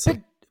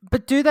 obviously.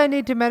 But do they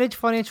need to manage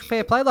financial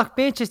fair play? Like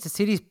Manchester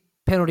City's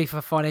penalty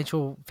for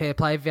financial fair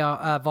play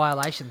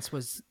violations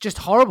was just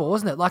horrible,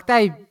 wasn't it? Like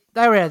they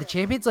were out of the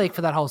Champions League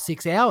for that whole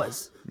 6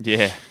 hours.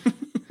 Yeah.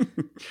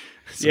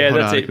 Yeah, hot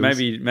that's articles.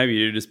 it. Maybe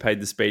you just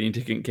paid the speeding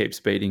ticket and keep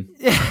speeding.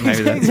 Yeah,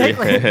 Maybe that's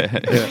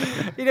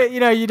exactly.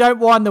 You don't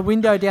wind the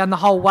window down the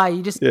whole way.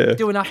 You just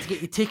do enough to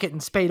get your ticket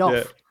and speed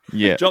off.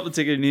 Yeah. Drop the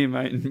ticket in here,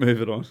 mate, and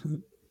move it on.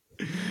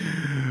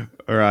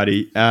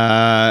 Alrighty.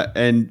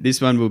 And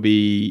this one will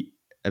be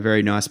a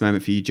very nice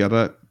moment for you,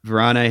 Jobber.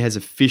 Varane has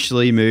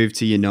officially moved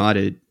to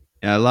United.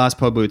 Last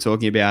pod we were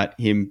talking about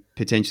him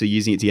potentially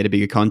using it to get a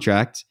bigger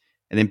contract.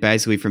 And then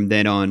basically from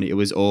then on, it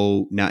was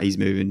all, he's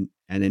moving.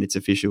 And then it's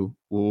official.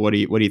 Well, what do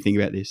you think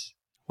about this?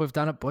 We've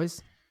done it,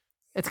 boys.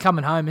 It's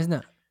coming home, isn't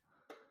it?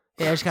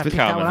 Yeah, I just got to pick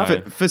that coming one up.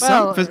 home. For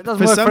Well, some, it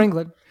doesn't work for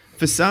England.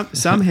 For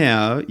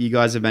somehow you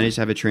guys have managed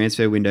to have a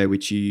transfer window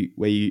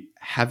you've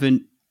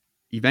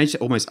managed to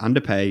almost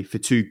underpay for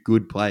 2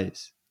 good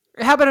players.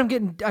 How about I'm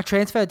getting a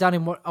transfer done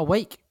in a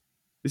week?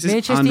 This is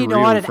Manchester unreal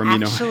United from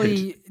actually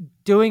United.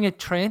 doing a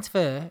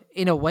transfer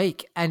in a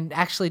week and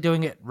actually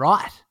doing it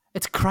right.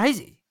 It's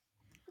crazy.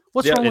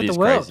 What's Yeah, wrong it with the is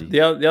world? crazy.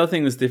 The other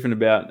thing that's different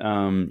about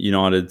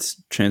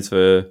United's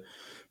transfer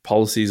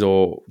policies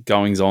or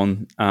goings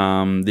on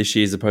this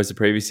year as opposed to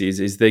previous years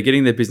is they're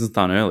getting their business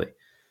done early.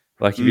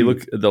 Like if you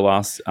look at the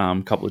last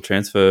couple of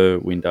transfer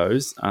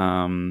windows,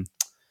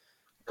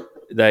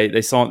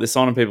 they're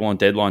signing people on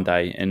deadline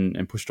day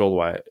and pushed all the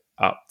way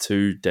up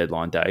to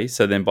deadline day.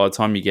 So then by the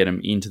time you get them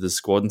into the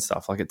squad and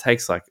stuff, like it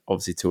takes like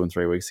obviously 2 and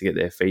 3 weeks to get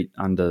their feet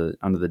under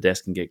the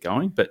desk and get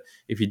going. But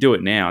if you do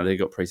it now, they've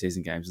got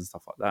preseason games and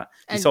stuff like that.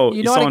 And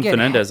You United signed get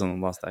Fernandez on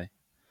the last day.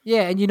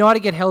 Yeah, and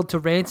United get held to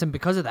ransom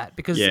because of that.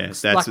 Because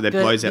that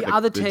blows out the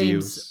other the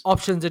teams' deals.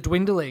 options are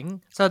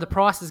dwindling, so the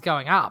price is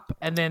going up,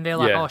 and then they're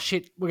like, Yeah. "Oh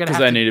shit, we're gonna Because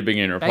have they to need to bring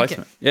in a bank it."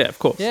 replacement. Yeah, of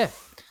course. Yeah,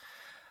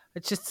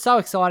 it's just so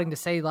exciting to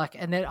see. Like,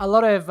 and then a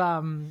lot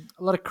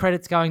of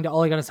credits going to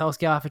Ole Gunnar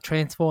Solskjaer for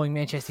transforming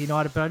Manchester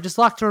United. But I'd just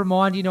like to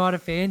remind United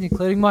fans,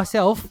 including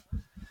myself,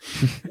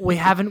 we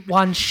haven't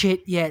won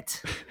shit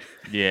yet.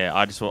 Yeah,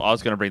 I was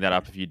going to bring that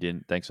up if you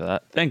didn't. Thanks for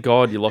that. Thank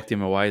God you locked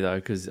him away though,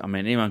 because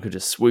anyone could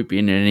just swoop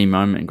in at any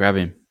moment and grab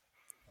him.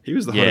 He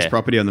was the Yeah. hottest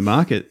property on the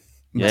market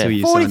Yeah. until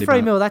you signed him 43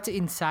 up. mil, that's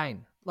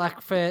insane.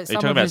 Like for You're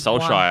someone talking about who's won-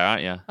 Solskjaer,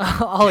 aren't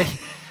you? Ollie.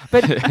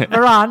 But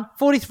Varane,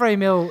 43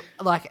 mil,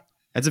 like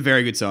That's a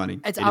very good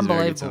signing. it's It is a very good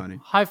unbelievable.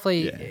 signing.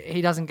 Hopefully Yeah.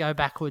 he doesn't go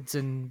backwards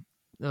and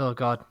oh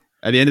god.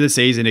 At the end of the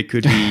season, it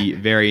could be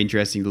very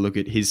interesting to look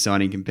at his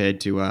signing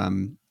compared to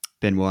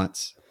Ben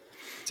White's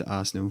to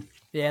Arsenal.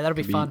 Yeah, that'll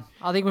be fun.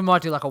 I think we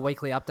might do like a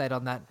weekly update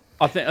on that.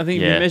 I think if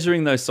Yeah. you're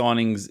measuring those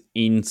signings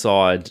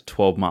inside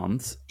 12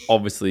 months,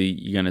 obviously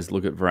you're going to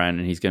look at Varane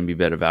and he's going to be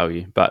better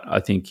value. But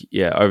I think,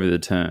 over the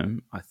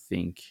term, I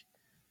think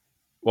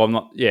Well, I'm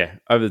not. Yeah,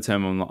 over the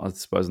term, I'm not. I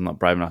suppose I'm not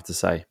brave enough to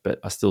say, but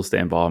I still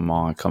stand by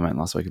my comment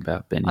last week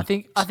about Benny.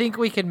 I think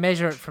we can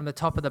measure it from the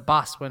top of the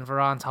bus when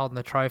Varane's holding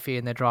the trophy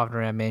and they're driving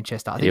around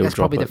Manchester. I think that's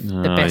probably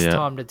the best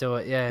time to do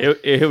it. Yeah,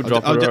 he'll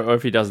drop it, or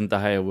if he doesn't, De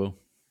Gea will.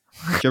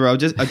 Jobber,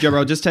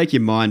 I'll just take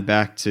your mind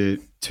back to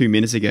 2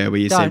 minutes ago where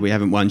you said we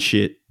haven't won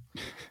shit.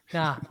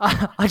 Nah,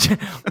 I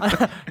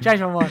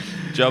changed my mind.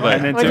 Jobber.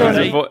 And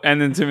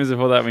then 2 minutes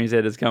before that when you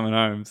said it's coming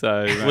home.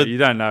 So you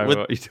don't know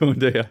what you're doing,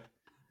 do you?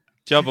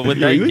 Jobber, would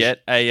they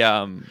get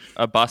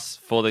a bus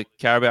for the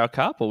Carabao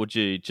Cup, or would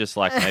you just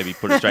maybe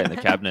put it straight in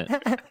the cabinet?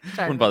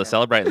 Wouldn't bother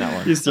celebrating that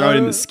one. Just throw it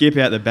in the skip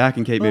out the back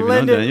and keep moving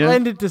on, don't you?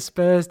 Lend it to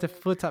Spurs to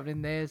put something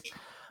in theirs.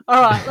 All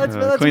right, let's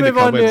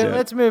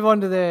move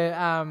on to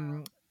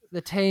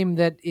the team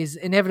that is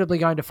inevitably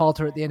going to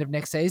falter at the end of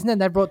next season,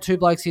 and they've brought 2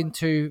 blokes in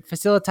to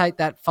facilitate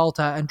that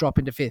falter and drop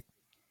into 5th.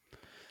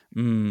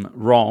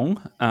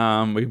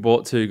 Wrong. We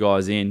brought 2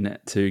 guys in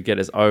to get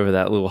us over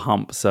that little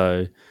hump.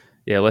 So,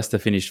 yeah, Leicester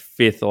finished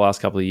 5th the last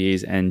couple of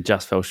years and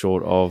just fell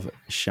short of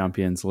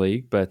Champions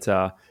League. But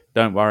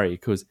don't worry,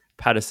 because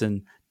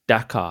Patterson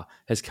Dakar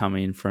has come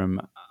in from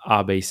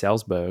RB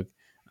Salzburg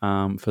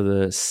for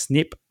the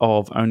snip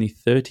of only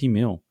 30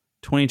 mil.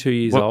 22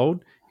 years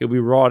old. He'll be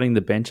riding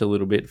the bench a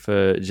little bit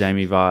for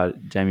Jamie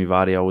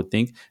Vardy, I would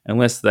think,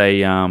 unless they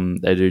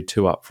do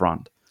 2 up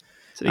front.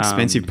 It's an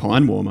expensive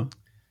pine warmer.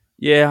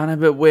 Yeah, I know,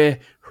 but we're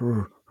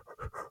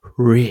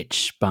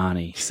rich,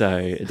 Barney, so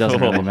it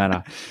doesn't really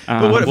matter.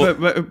 But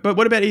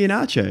what about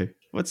Iheanacho?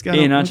 What's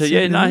going on?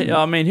 Iheanacho,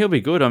 I mean, he'll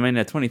be good. I mean,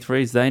 at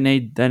 23s, they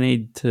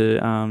need to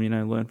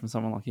learn from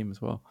someone like him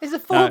as well. He's a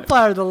forward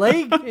player of the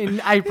league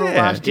in April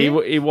last year.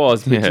 He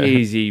was, but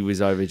geez, he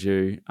was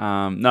overdue.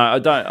 No, I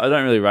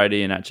don't really rate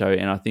Iheanacho,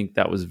 and I think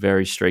that was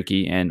very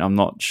streaky, and I'm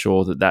not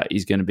sure that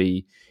is going to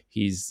be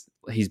his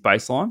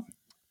baseline.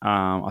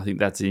 I think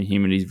that's in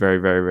him at his very,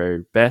 very,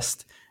 very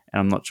best, and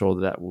I'm not sure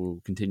that will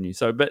continue.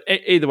 So, but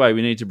either way,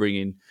 we need to bring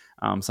in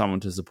someone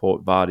to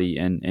support Vardy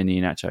and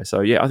Iheanacho.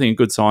 So, yeah, I think a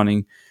good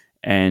signing.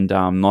 And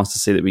nice to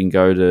see that we can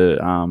go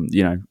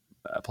to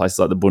places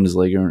like the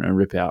Bundesliga and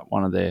rip out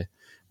one of their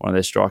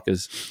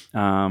strikers.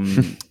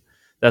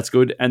 That's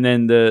good. And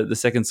then the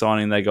second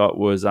signing they got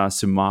was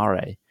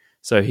Soumaré.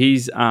 So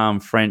he's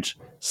French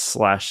 /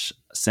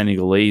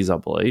 Senegalese, I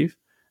believe,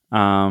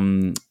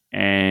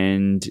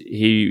 and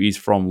he is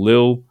from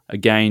Lille.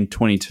 Again,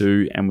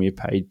 22, and we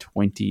paid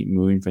 20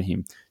 million for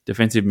him.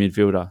 Defensive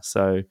midfielder.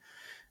 So.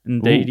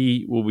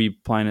 Ndidi will be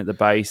playing at the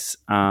base.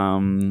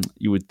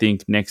 You would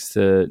think next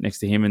to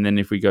him, and then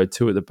if we go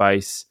 2 at the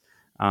base,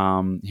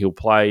 he'll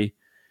play.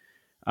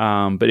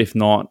 But if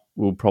not,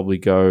 we'll probably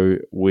go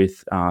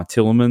with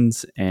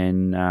Tielemans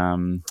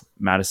and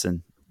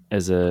Maddison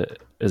as a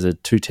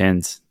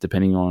 2-10s,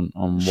 depending on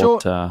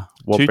what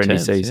Brendan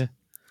sees. Yeah.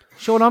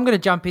 Sean, I'm going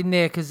to jump in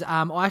there because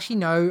I actually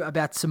know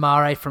about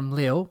Soumaré from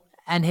Lille,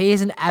 and he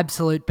is an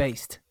absolute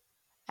beast.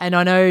 And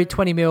I know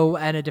 20 mil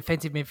and a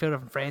defensive midfielder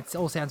from France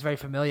all sounds very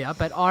familiar,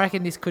 but I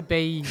reckon this could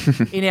be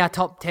in our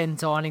top 10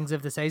 signings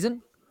of the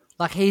season.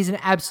 Like, he's an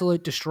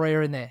absolute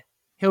destroyer in there.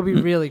 He'll be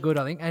really good,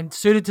 I think, and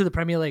suited to the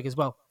Premier League as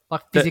well,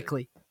 like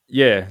physically.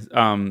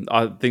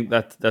 I think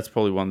that's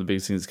probably one of the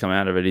biggest things that's come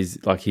out of it is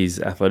like his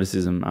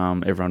athleticism.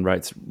 Everyone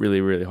rates really,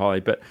 really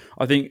highly. But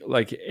I think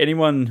like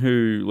anyone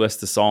who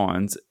Leicester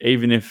signs,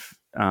 even if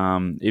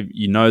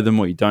you know them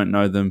or you don't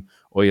know them,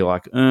 or you're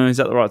like, is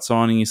that the right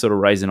signing? You sort of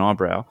raise an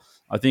eyebrow.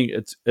 I think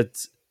it's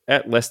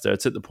at Leicester,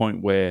 it's at the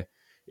point where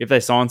if they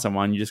sign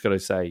someone, you just got to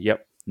say,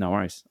 yep, no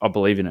worries. I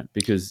believe in it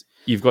because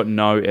you've got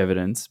no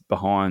evidence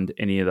behind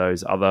any of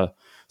those other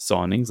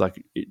signings.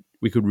 Like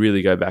we could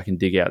really go back and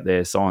dig out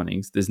their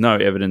signings. There's no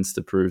evidence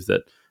to prove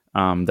that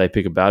they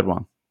pick a bad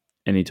one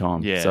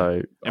anytime. Yeah.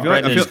 So I feel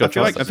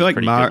like pretty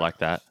good like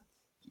that.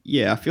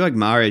 Yeah, I feel like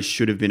Mahrez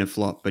should have been a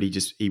flop, but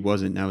he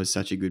wasn't. That was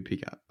such a good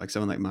pickup. Like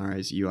someone like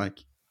Mahrez, you like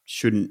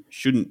shouldn't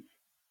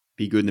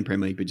be good in the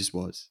Premier League, but just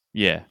was.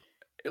 Yeah.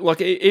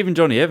 Like even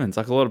Johnny Evans,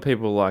 like a lot of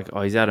people are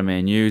like, he's out of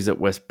Man U, he's at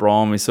West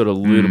Brom, he's sort of a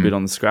little bit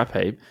on the scrap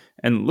heap.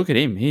 And look at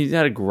him, he's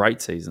had a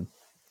great season.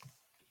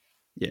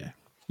 Yeah.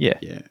 I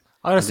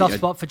got a soft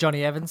spot for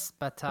Johnny Evans,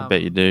 but I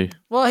bet you do.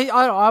 Well,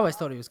 I always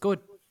thought he was good,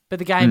 but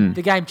the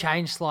game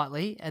changed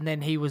slightly, and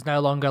then he was no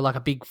longer like a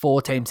big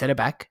 4-team centre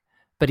back,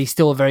 but he's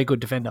still a very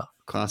good defender,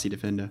 classy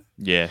defender.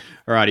 Yeah.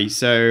 Alrighty,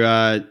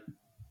 so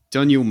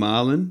Daniel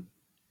Marlin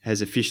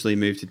has officially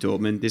moved to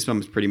Dortmund. This one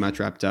was pretty much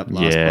wrapped up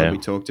last pod. We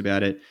talked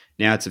about it.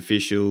 Now it's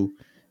official.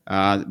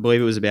 I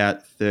believe it was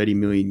about 30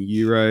 million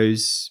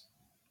euros.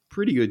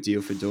 Pretty good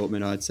deal for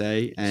Dortmund, I'd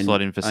say. And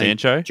slot in for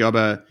Sancho?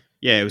 Jobber,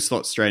 it was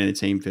slot straight in the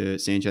team for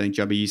Sancho. I think,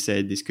 Jobber, you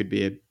said this could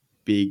be a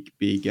big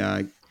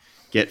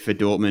get for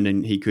Dortmund,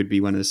 and he could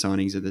be one of the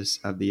signings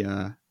of the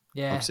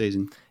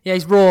off-season. Yeah,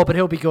 he's raw, but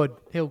he'll be good.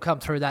 He'll come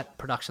through that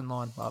production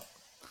line.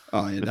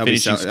 Oh, yeah, they'll be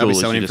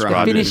selling him for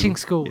finishing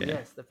school. Yeah.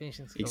 Yes, the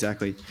finishing school.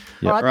 Exactly.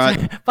 Yep. All right.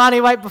 So,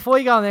 Barney, wait, before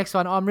you go on the next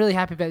one, I'm really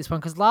happy about this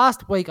one because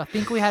last week I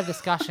think we had a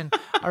discussion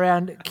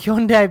around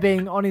Koundé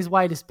being on his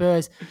way to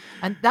Spurs,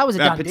 and that was a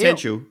done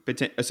deal.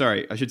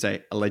 Sorry, I should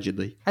say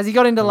allegedly. Has he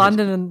got into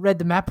London and read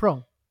the map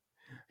wrong?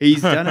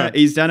 He's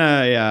done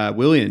a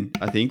Willian,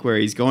 I think, where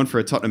he's gone for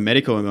a Tottenham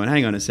medical and going,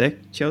 hang on a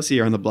sec,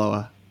 Chelsea are on the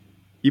blower.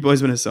 You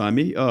boys want to sign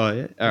me? Oh,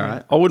 yeah. All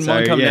right. I wouldn't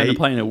mind coming down to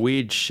play in a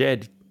weird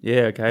shed.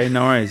 Yeah, okay.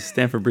 No worries.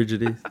 Stamford Bridge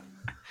it is.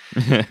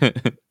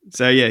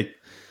 So, yeah,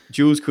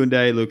 Jules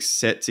Koundé looks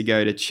set to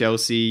go to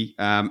Chelsea.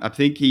 I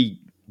think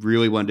he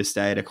really wanted to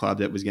stay at a club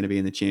that was going to be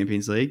in the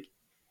Champions League.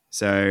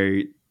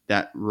 So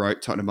that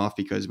wrote Tottenham off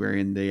because we're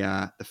in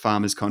the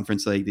Farmers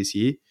Conference League this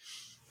year.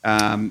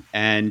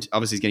 And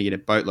obviously he's going to get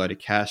a boatload of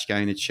cash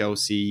going to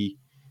Chelsea.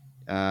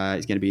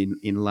 He's going to be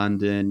in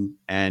London.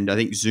 And I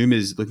think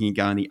Zuma's looking at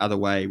going the other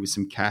way with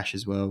some cash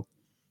as well.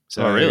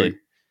 So, oh, really?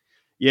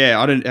 Yeah,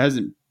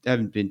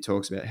 haven't been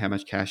talks about how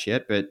much cash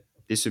yet, but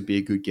this would be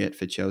a good get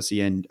for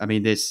Chelsea. And I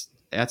mean,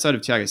 outside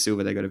of Thiago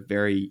Silva, they've got a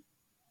very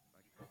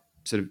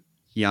sort of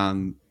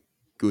young,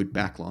 good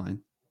back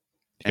line.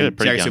 And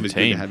Thiago Silva's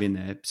good to have in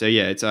there. So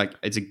yeah, it's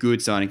a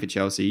good signing for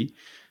Chelsea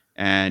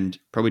and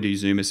probably do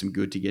Zuma some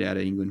good to get out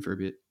of England for a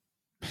bit.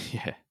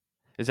 Yeah.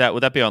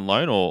 Would that be on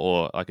loan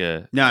or like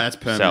a... No, that's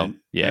permanent. Sell?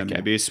 Yeah, okay.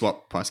 It'd be a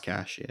swap plus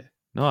cash, yeah.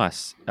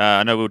 Nice.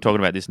 I know we were talking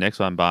about this next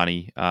one,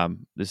 Barney.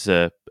 This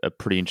is a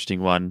pretty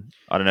interesting one.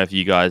 I don't know if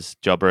you guys,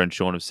 Jobber and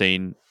Sean, have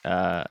seen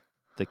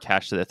the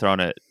cash that they're throwing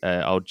at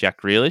old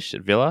Jack Grealish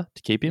at Villa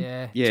to keep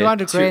him. Yeah,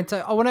 200 grand. So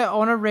I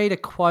want to read a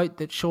quote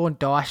that Sean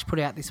Dyche put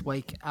out this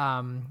week.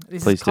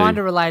 This is kind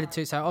of related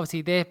to. So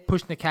obviously they're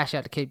pushing the cash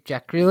out to keep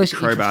Jack Grealish.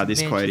 Crowbar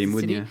this quote in,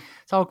 wouldn't you?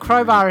 So I'll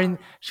crowbar in.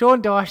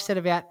 Sean Dyche said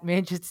about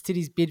Manchester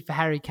City's bid for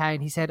Harry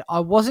Kane. He said,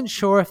 "I wasn't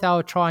sure if they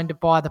were trying to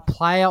buy the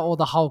player or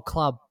the whole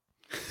club."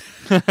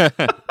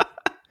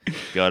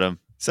 Got him.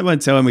 Someone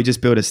tell him we just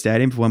built a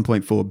stadium for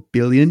 1.4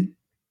 billion.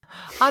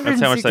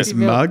 160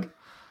 mil.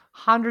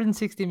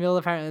 160 mil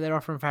apparently they're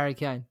offering for Harry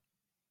Kane.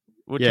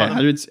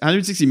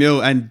 160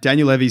 mil, and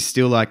Daniel Levy's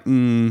still like,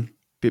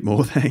 bit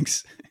more,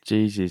 thanks.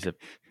 Jeez, he's a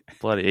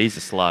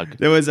slug.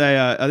 There was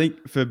I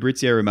think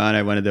Fabrizio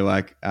Romano, one of the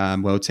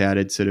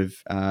well-touted sort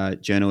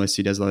of journalists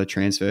who does a lot of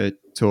transfer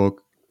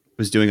talk,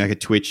 was doing like a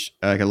Twitch,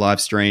 like a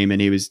live stream,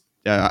 and he was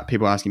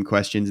people asking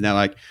questions, and they're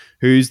like,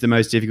 "Who's the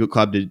most difficult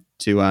club to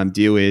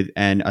deal with?"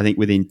 And I think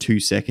within 2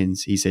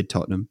 seconds, he said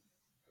Tottenham.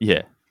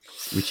 Yeah,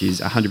 which is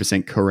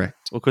 100%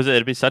 correct. Well, because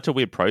it'd be such a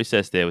weird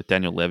process there with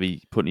Daniel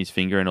Levy putting his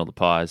finger in all the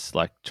pies,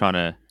 like trying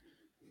to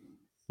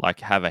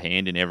have a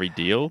hand in every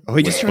deal. Oh,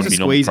 he just tries to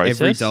squeeze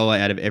every dollar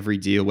out of every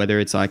deal,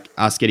 whether it's like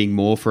us getting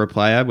more for a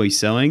player we're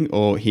selling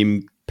or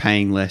him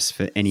paying less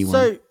for anyone.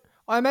 So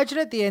I imagine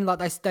at the end, like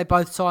they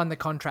both sign the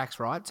contracts,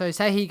 right? So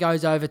say he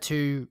goes over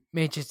to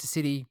Manchester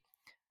City,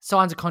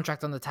 signs a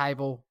contract on the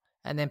table,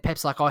 and then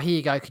Pep's like, "Oh, here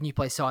you go. Can you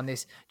please sign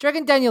this?" Do you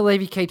reckon Daniel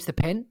Levy keeps the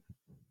pen?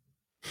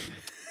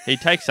 He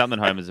takes something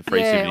home as a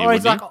free souvenir.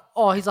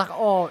 Or he's like,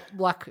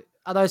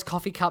 are those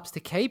coffee cups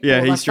to keep?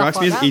 Yeah, he strikes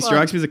me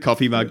as a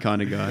coffee mug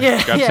kind of guy.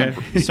 Yeah,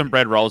 some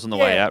bread rolls on the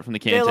way out from the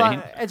canteen.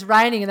 Like, it's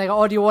raining, and they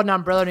go, "Oh, do you want an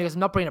umbrella?" And he goes, "I'm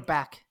not bringing it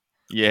back."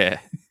 Yeah.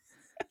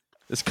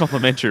 It's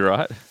complimentary,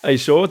 right? Are you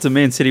sure? It's a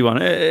Man City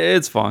one.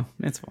 It's fine.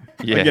 It's fine.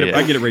 Yeah,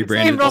 I get it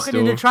rebranded. Him rocking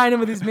into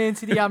training with his Man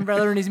City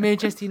umbrella and his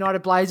Manchester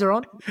United blazer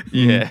on.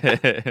 Yeah.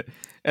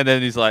 And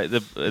then he's like,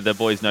 the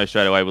boys know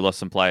straight away we lost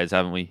some players,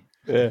 haven't we?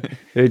 Yeah.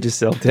 Who just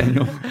sell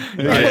Daniel?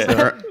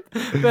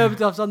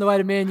 Berbatov's on the way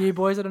to Man U,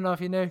 boys. I don't know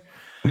if you knew.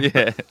 Yeah.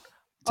 Take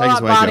us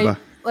away, Barney.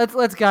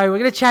 Let's go. We're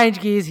going to change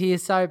gears here.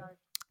 So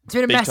it's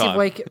been a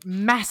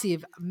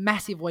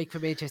massive week for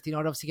Manchester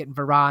United, obviously getting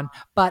Varane.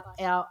 But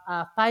our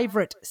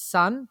favourite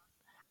son,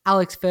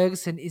 Alex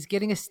Ferguson, is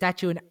getting a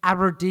statue in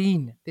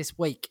Aberdeen this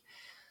week.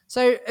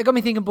 So it got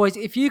me thinking, boys,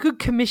 if you could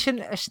commission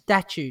a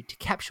statue to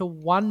capture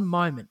one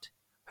moment,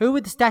 who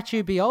would the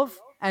statue be of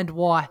and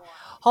why?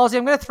 Halsey,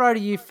 I'm going to throw to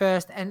you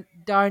first, and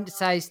don't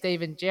say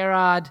Steven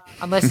Gerrard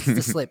unless it's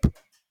the slip.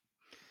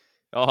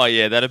 Oh,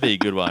 yeah, that'd be a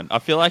good one. I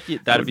feel like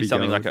that'd be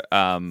something like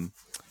a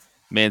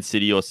Man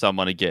City or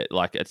someone to get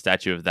like a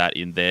statue of that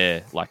in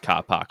their like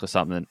car park or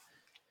something.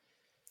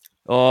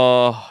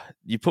 Oh,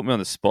 you put me on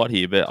the spot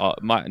here,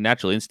 but my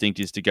natural instinct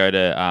is to go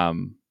to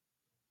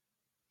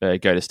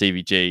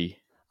Stevie G.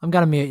 I'm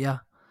going to mute you.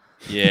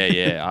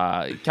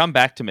 Yeah. Come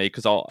back to me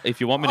because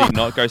if you want me to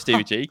not go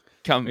Stevie G,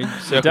 circle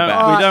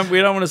back.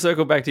 We don't want to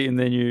circle back to you and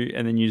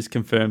then you just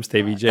confirm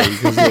Stevie G.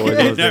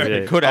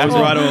 Could I was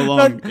right all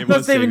along.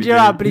 Not Steven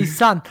Gerrard, but his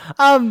son.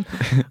 All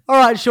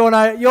right,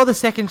 Shauno, you're the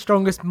second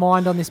strongest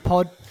mind on this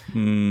pod.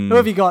 Who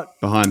have you got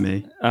behind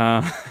me?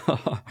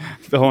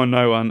 Behind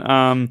no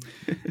one.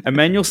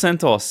 Emmanuel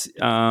Santos.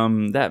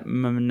 That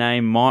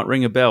name might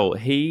ring a bell.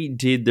 He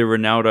did the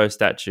Ronaldo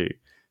statue.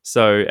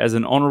 So, as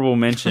an honourable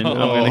mention, I'm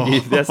going to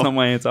give... That's not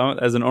my answer.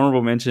 As an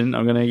honourable mention,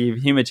 I'm going to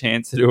give him a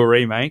chance to do a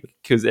remake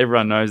because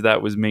everyone knows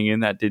that was minging.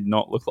 That did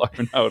not look like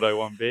Ronaldo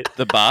one bit.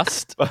 The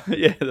bust?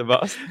 The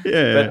bust.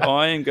 Yeah. But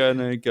I am going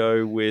to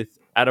go with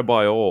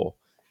Adebayor.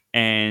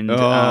 And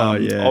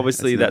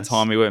obviously that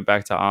time he went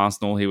back to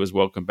Arsenal, he was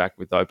welcomed back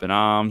with open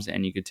arms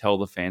and you could tell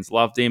the fans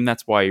loved him.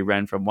 That's why he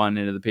ran from one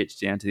end of the pitch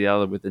down to the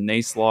other with the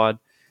knee slide.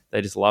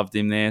 They just loved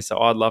him there. So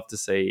I'd love to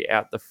see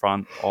out the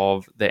front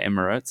of the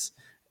Emirates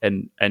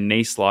and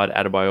knee slide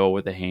Adebayor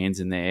with the hands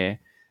in the air.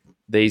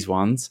 these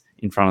ones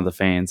in front of the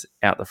fans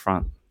out the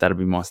front. That'll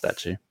be my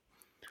statue.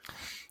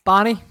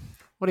 Barney,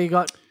 what do you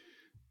got?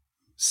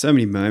 So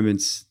many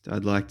moments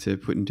I'd like to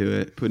put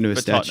into a For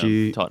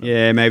statue. Tottenham.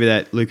 Yeah, maybe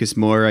that Lucas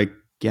Moura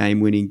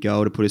game-winning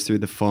goal to put us through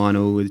the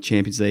final with the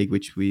Champions League,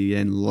 which we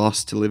then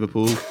lost to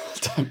Liverpool.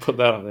 Don't put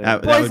that on there.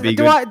 That Boys, would be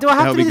do good. I have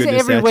That to would do be this good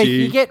every to week? statue.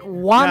 You get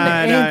one No, no.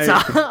 answer.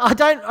 I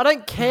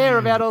don't care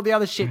about all the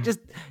other shit. Just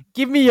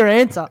give me your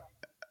answer.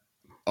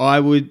 I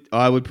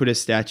would put a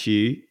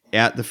statue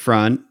out the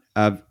front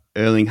of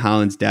Erling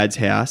Haaland's dad's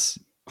house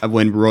of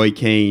when Roy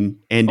Keane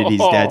ended his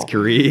dad's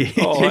career.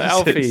 Oh,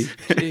 Alfie. Jesus.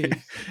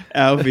 Jeez.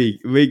 Alfie.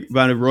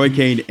 One of Roy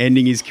Keane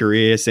ending his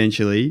career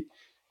essentially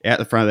out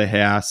the front of the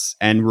house,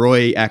 and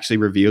Roy actually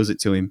reveals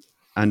it to him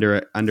under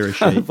a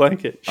sheet.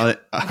 Blanket. I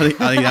think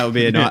that would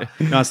be a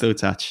nice little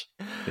touch.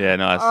 Yeah,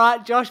 nice. All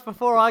right, Josh,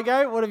 before I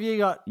go, what have you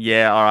got?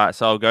 Yeah, all right.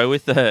 So I'll go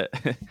with the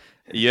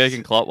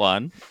Jurgen Klopp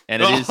one,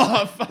 and it is.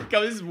 Oh fuck!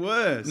 This is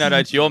worse. No,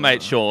 it's your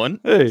mate Sean.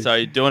 Who?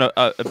 So doing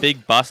a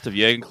big bust of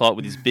Jurgen Klopp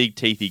with his big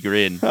teethy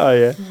grin, Oh,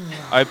 yeah.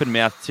 open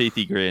mouth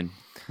teethy grin.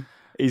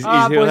 He'll All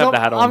right, boys, have the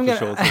hat on I'm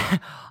for gonna- sure. Too.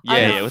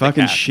 Yeah, with the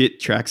Fucking cap. shit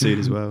tracksuit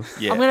as well.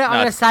 Yeah, I'm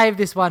gonna save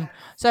this one.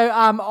 So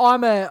I'm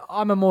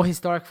a more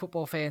historic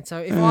football fan. So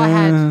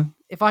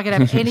if I could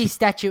have any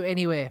statue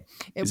anywhere,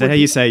 it Is that would how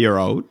be you say you're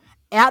old?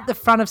 out the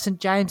front of St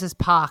James's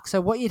Park.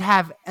 So what you'd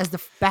have as the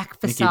back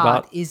Nicky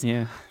facade Butt. is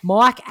Yeah.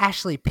 Mike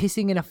Ashley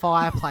pissing in a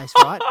fireplace,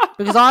 right?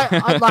 Because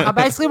I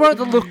basically want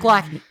it to look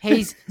like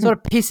he's sort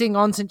of pissing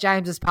on St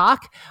James's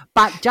Park,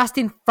 but just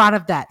in front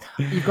of that,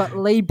 you've got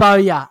Lee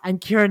Bowyer and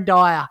Kieran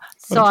Dyer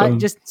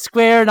just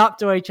squaring up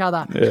to each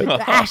other. With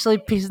Ashley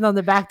pissing on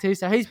the back too,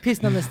 so he's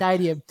pissing on the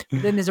stadium.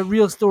 But then there's a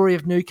real story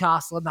of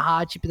Newcastle and the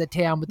hardship of the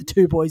town with the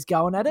two boys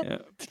going at it.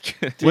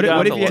 What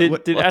if you-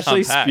 Did what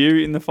Ashley unpack? spew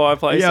in the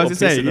fireplace? Yeah, I or was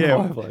gonna piss say, in the yeah.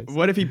 fireplace?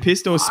 What if he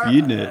pissed or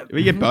spewed in it?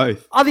 We get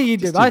both. I think you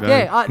do Just both, do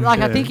yeah. both. I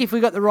Yeah. think if we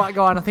got the right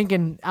guy, and I'm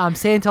thinking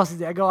Santos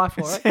is our guy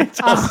for it.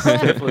 Santos is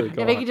definitely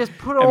the If he guy. could just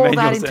put all Emmanuel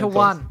that into Santos.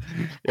 one.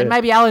 Yeah. And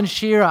maybe Alan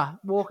Shearer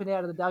walking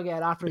out of the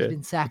dugout after he's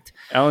been sacked.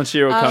 Alan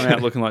Shearer will come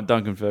out looking like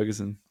Duncan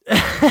Ferguson.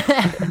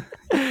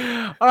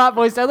 All right,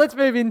 boys. So let's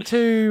move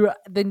into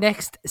the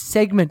next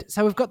segment.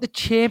 So we've got the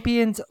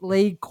Champions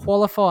League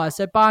qualifiers.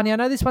 So Barney, I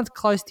know this one's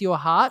close to your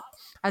heart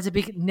as a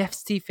big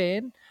Nefty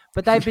fan,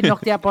 but they've been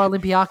knocked out by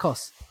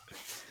Olympiacos.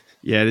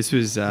 Yeah, this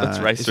was. Let's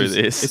race through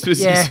this.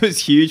 Yeah. This was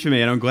huge for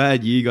me, and I'm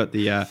glad you got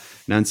the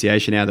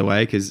enunciation out of the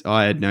way because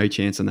I had no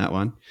chance on that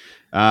one.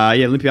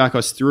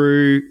 Olympiacos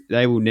through.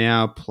 They will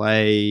now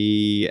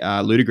play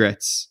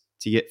Ludogorets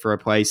to get for a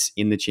place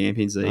in the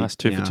Champions League. Nice,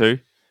 2 now. for 2.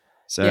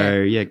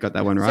 So got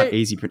that one right. So-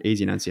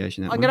 easy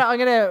enunciation. That I'm one.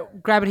 gonna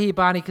grab it here,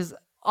 Barney, because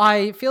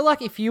I feel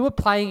like if you were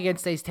playing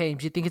against these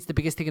teams, you'd think it's the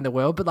biggest thing in the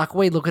world. But like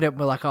we look at it and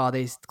we're like, oh,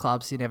 these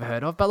clubs you never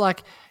heard of. But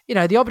like, you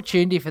know, the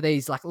opportunity for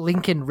these like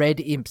Lincoln Red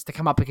Imps to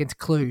come up against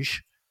Cluj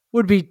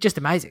would be just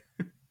amazing.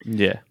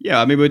 Yeah. Yeah,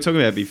 I mean, we were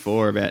talking about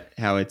before about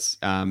how it's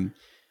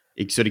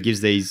it sort of gives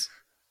these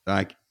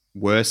like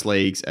worse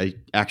leagues a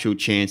actual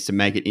chance to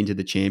make it into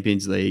the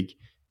Champions League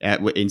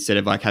instead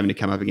of like having to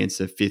come up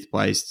against a fifth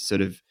place sort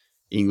of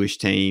English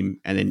team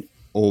and then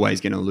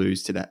always going to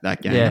lose to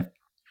that game. Yeah.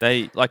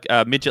 They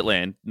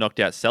Midgetland knocked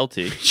out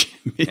Celtic,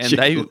 and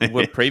they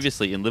were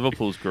previously in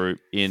Liverpool's group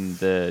in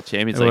the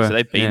Champions They League, were, so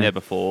they've been yeah. there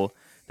before.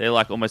 They're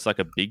like almost like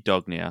a big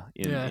dog now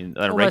in a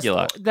Almost-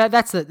 regular.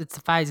 It's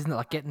the phase, isn't it?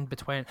 Like getting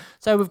between.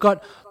 So we've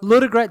got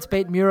Ludogorets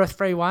beat Mura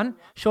 3-1.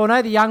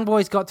 Shauno, the young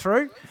boys got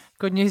through.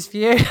 Good news for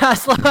you.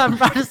 Slovan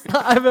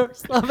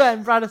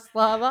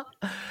Bratislava.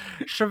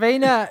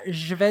 Srevena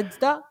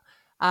Zvezda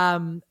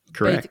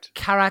Correct. beat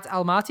Karat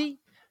Almaty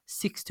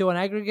 6-2 on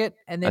aggregate.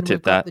 And then I we've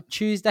tipped got that. the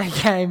Tuesday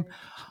game.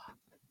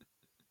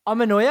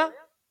 Omonoia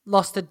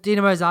lost to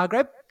Dinamo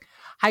Zagreb.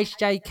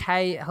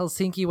 HJK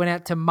Helsinki went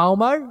out to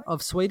Malmo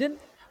of Sweden.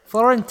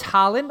 Florin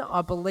Tallinn,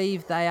 I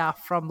believe they are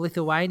from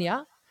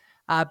Lithuania,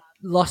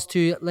 lost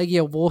to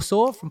Legia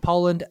Warsaw from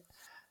Poland.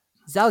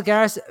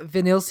 Zalgiris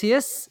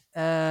Vinicius,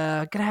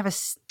 going to have a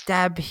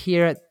stab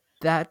here at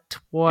that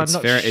one. It's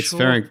Not sure.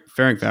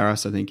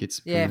 Ferencvaros, I think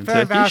it's Yeah,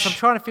 pronounced. Ferencvaros. I'm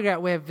trying to figure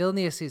out where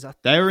Vilnius is.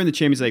 They were in the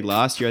Champions League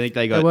last year. I think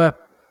they They were.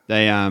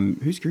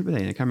 whose group were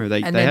they in? I can't remember.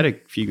 They And had then-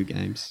 a few good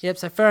games. Yep,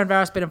 so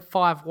Ferencvaros beat them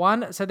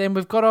 5-1. So then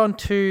we've got on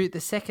to the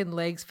second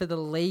legs for the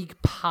league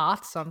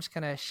part. So I'm just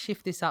going to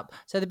shift this up.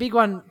 So the big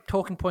one,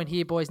 talking point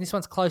here, boys, and this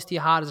one's close to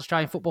your heart as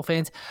Australian football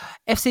fans.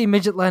 FC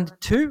Midgetland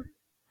 2,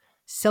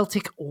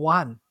 Celtic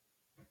 1.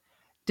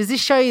 Does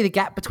this show you the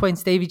gap between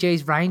Stevie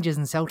G's Rangers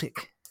and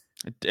Celtic?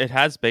 It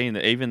has been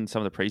that even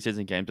some of the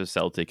preseason games of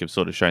Celtic have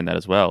sort of shown that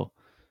as well.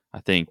 I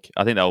think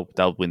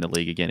they'll win the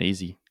league again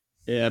easy.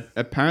 Yeah,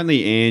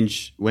 apparently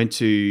Ange went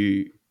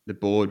to the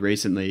board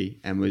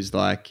recently and was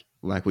like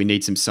we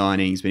need some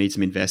signings, we need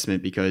some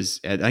investment because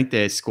I think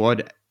their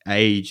squad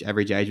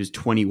average age was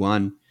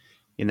 21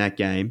 in that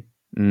game,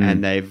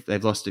 and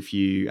they've lost a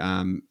few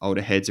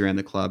older heads around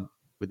the club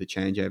with the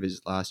changeovers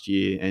last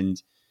year,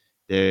 and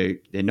they're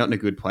not in a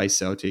good place,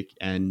 Celtic.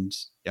 And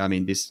I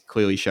mean, this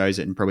clearly shows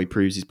it and probably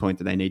proves his point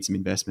that they need some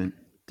investment.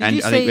 Did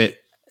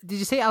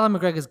you see Alan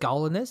McGregor's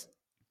goal in this?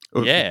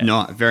 Or Yeah.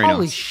 not very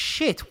Holy nice.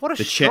 shit! What a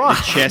The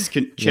strike! chest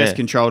Yeah.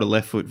 control to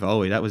left foot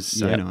volley. That was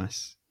so Yep.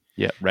 nice.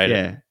 Yeah, rated.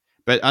 Yeah,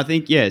 but I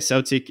think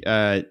Celtic.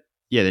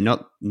 They're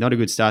not a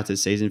good start to the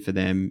season for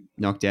them.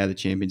 Knocked out of the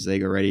Champions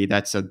League already.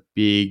 That's a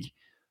big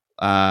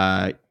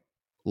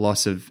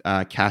loss of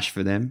cash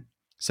for them.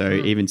 So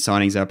even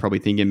signings they're probably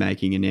thinking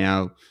making are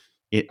now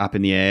up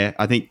in the air.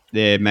 I think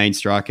their main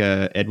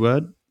striker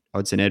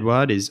Odson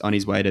Edward, is on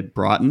his way to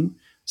Brighton.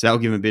 So that will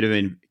give him a bit of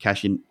a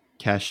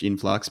cash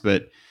influx.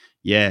 But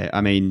yeah,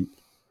 I mean,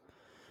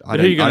 But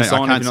who are you going to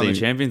sign if can't you're not in the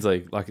see. Champions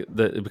League? Like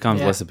it becomes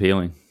Yeah. less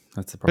appealing.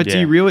 That's the But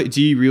problem.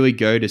 do you really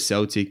go to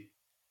Celtic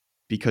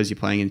because you're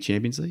playing in the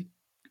Champions League?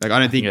 Like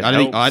I think it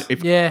don't helps. think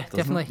if Yeah,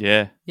 definitely.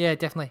 Yeah. Yeah,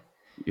 definitely.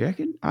 you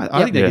reckon, I Yep.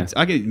 think they Yeah. could.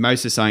 I think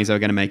most of the signings they were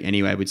going to make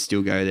anyway would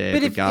still go there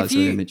But regardless of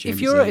whether in the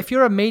Champions League. if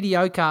you're a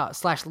mediocre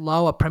 /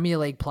 lower Premier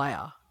League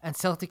player and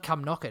Celtic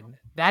come knocking,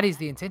 that is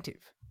the incentive.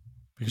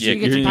 Because Yeah, You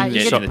get to you're pay. in You the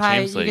get to Champions pay.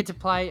 League. You get to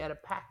play at a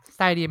packed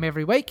stadium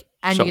every week,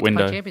 and Shop you get to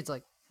window. play Champions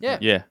League. Yeah.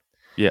 Yeah.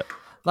 Yeah.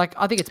 Like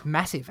I think it's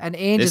massive, and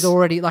Ange is This-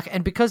 already like,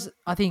 and because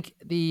I think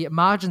the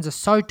margins are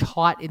so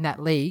tight in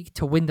that league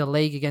to win the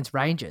league against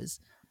Rangers,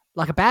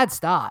 like a bad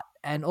start,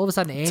 and all of a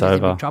sudden Ange is in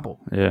over. big trouble.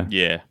 Yeah.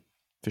 Yeah.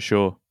 For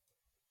sure.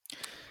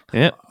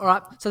 Yeah. All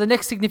right, so the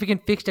next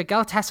significant fixture: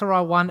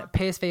 Galatasaray 1,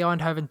 PSV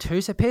Eindhoven 2.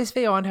 So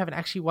PSV Eindhoven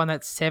actually won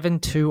that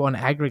 7-2 on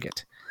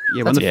aggregate.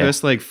 won the Yeah.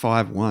 first leg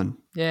 5-1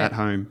 Yeah. at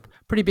home.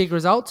 Pretty big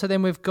result. So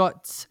then we've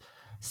got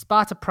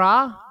Sparta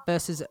Prague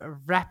versus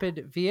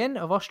Rapid Wien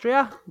of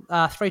Austria.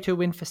 3-2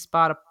 win for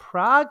Sparta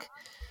Prague.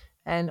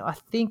 And I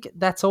think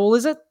that's all,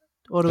 is it?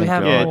 Or do we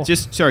have Yeah, more?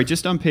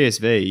 just on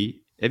PSV.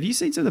 Have you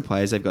seen some of the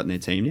players they've got in their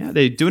team now?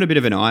 They're doing a bit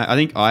of an I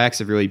think Ajax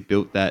have really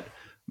built that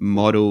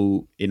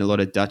model in a lot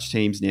of Dutch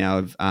teams now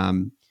of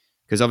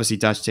because obviously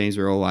Dutch teams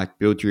were all like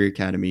build your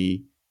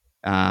academy,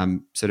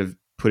 sort of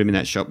put them in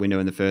that shop window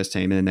in the first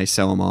team, and then they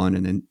sell them on,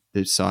 and then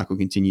the cycle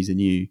continues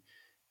anew.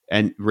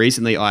 And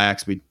recently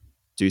Ajax with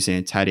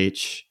Dusan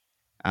Tadic,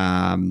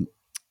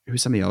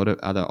 who's some of the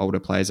other older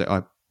players,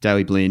 like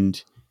Daley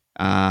Blind,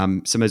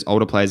 some of those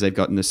older players they've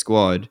got in the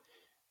squad,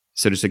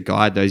 sort of to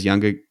guide those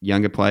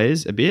younger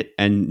players a bit.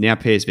 And now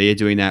PSV are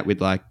doing that with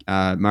like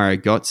Mario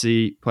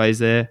Götze plays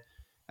there.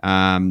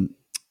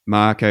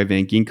 Marco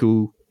van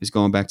Ginkel has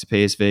gone back to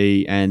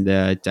PSV,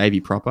 and Davy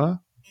Proper,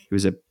 who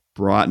was at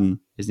Brighton,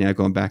 has now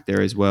gone back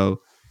there as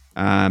well.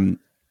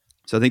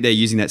 So I think they're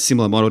using that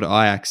similar model to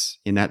Ajax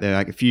in that they're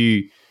like a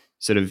few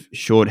sort of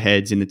short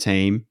heads in the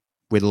team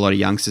with a lot of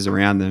youngsters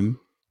around them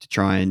to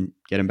try and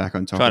get them back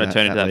on top. Trying of to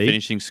turn into that league.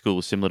 finishing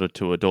school similar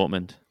to a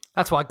Dortmund.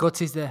 That's why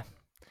Guts is there.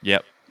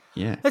 Yep.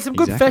 Yeah, There's some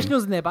good exactly.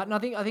 professionals in there, but I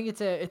think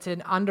it's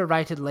an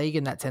underrated league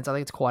in that sense. I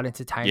think it's quite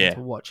entertaining Yeah.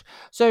 to watch.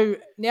 So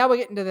now we're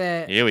getting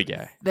to Here we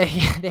go. the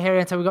hairy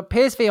end. So we've got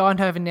PSV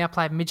Eindhoven now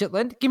playing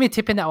Midgetland. Give me a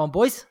tip in that one,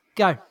 boys.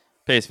 Go.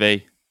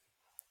 PSV.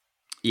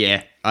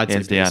 Yeah, I'd say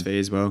Hands down. PSV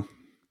as well.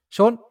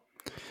 Sean?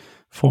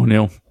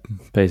 4-0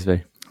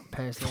 PSV.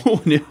 PSV.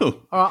 4-0.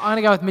 All right, I'm going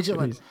to go with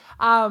Midgetland.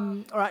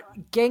 All right,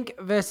 Genk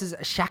versus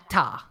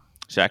Shakhtar.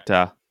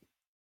 Shakhtar.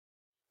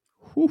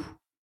 Whew.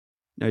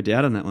 No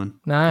doubt on that one.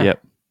 No.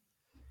 Yep.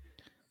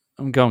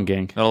 I'm going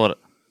Genk. Not a lot of.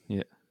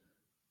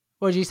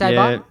 What did you say,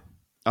 Yeah, Bob?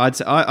 I'd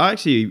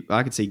say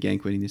I could see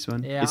Genk winning this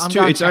one. Yeah, it's I'm two.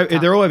 going It's Shakhtar.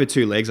 they're all over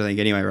 2 legs, I think.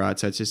 Anyway, right?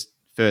 So it's just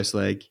first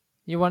leg.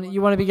 You want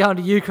to be going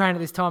to Ukraine at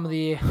this time of the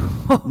year?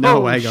 No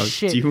Oh, way, guys.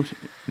 shit. Do you,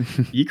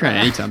 Ukraine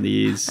any time of the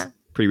year is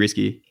pretty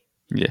risky.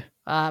 Yeah.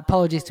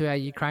 Apologies to our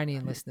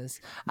Ukrainian listeners.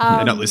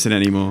 They're not listening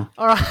anymore.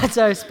 All right,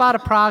 so Sparta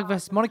Prague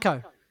versus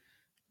Monaco.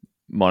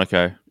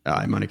 Monaco.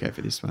 Monaco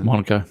for this one.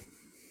 Monaco.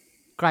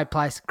 Great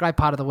place, great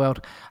part of the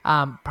world,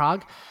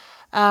 Prague.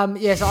 So I'm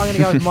going to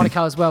go with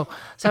Monaco as well.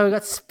 So we've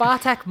got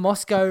Spartak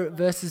Moscow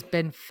versus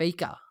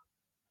Benfica.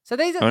 So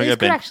these gonna go could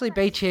Ben. actually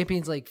be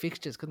Champions League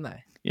fixtures, couldn't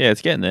they? Yeah,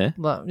 it's getting there.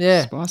 Well,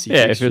 yeah. Spicy.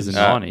 Yeah, if it was fixtures. the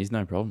 90s,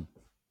 no problem.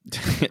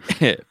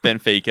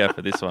 Benfica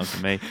for this one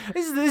for me.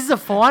 This is a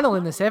final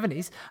in the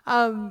 70s.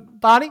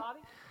 Barney?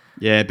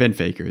 Yeah,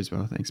 Benfica as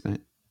well. Thanks,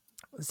 mate.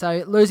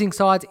 So losing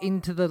sides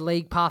into the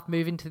league path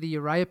move into the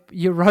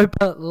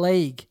Europa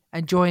League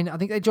and join, I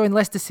think they join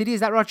Leicester City. Is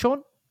that right,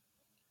 Sean?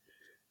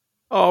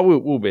 Oh,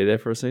 we'll be there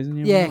for a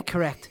season. Yeah,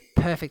 correct.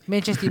 Perfect.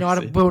 Manchester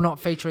United will not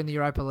feature in the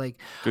Europa League.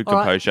 Good All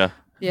right. composure.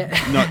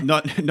 Yeah.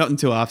 Not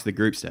until after the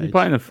group You stage.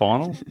 playing the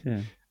final?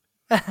 Yeah.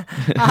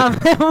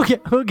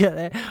 We'll get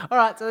there. All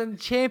right, so then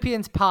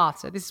Champions Path.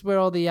 So this is where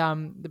all the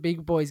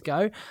big boys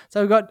go.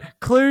 So we've got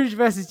Cluj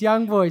versus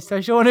Young Boys.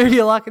 So Sean, who do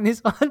you like in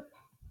this one?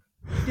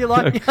 Do you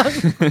like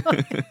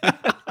Young?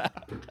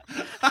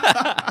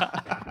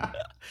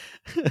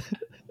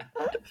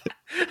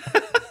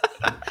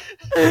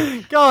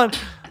 Go on.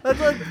 Let's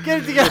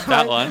get it together.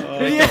 That mate.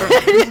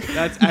 one.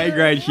 That's A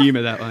grade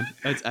humour. That one.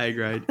 That's A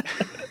grade.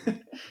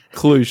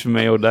 Cluj for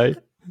me all day.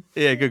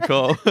 Yeah, good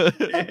call.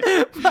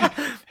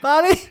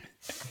 Barney?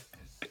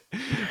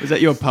 Was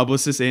that your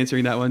publicist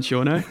answering that one,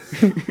 Shauno?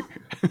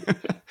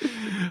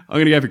 I'm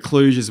going to go for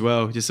Cluj as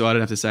well, just so I don't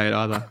have to say it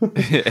either.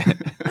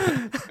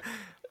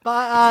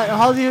 But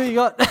Holly, who you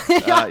got?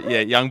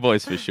 Yeah, young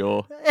boys for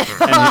sure.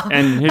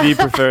 And who do you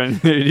prefer?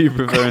 Who do you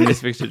prefer in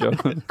this fixture, John?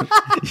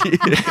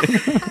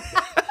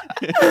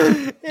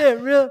 Yeah,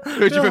 real.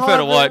 Who'd you prefer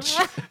to watch?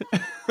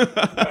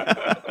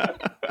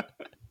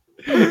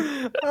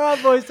 All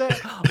right, boys. So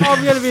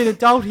I'm going to be an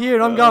adult here,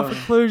 and I'm going for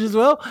Cluj as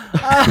well.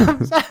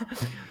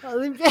 So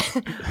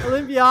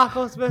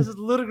Olympiacos versus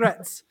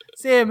Ludogorets.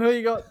 Sam, who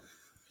you got?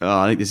 Oh,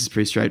 I think this is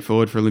pretty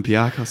straightforward for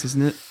Olympiacos,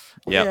 isn't it?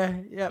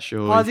 Yeah.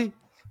 Sure. Ozzy?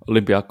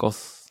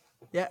 Olympiacos.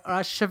 Yeah. All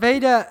right.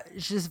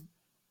 Shaveda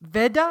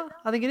Veda,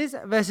 I think it is,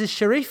 versus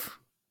Sharif.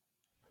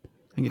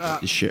 I think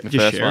it's just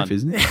first Sheriff, one.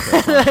 isn't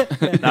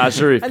it? Nah,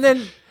 Sharif.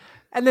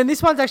 And then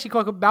this one's actually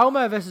quite good.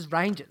 Malmo versus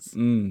Rangers.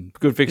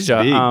 Good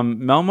fixture. big.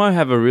 Malmo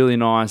have a really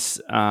nice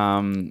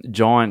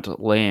giant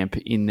lamp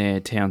in their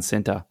town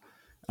centre.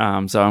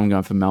 So I'm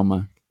going for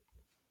Malmo.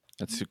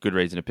 That's a good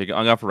reason to pick it.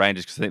 I'm going for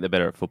Rangers because I think they're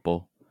better at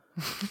football.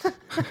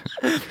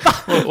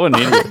 What an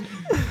idiot.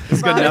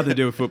 It's got nothing to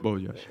do with football,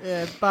 Josh.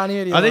 Yeah, Barney,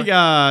 who do you I like?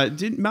 think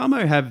did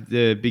Malmo have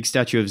the big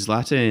statue of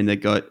Zlatan that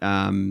got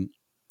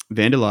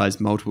vandalized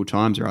multiple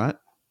times, right?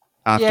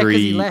 Yeah, After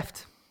because he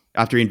left.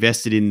 after he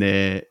invested in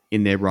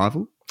their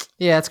rival.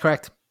 Yeah, that's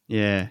correct.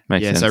 Yeah,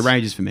 Makes So sense.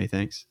 Rangers for me,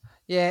 thanks.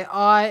 Yeah,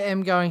 I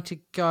am going to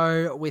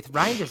go with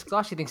Rangers because I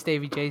actually think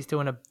Stevie G's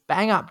doing a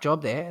bang-up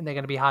job there, and they're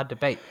going to be hard to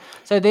beat.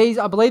 So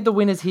I believe the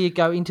winners here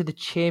go into the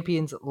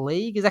Champions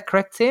League. Is that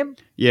correct, Sam?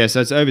 Yeah, so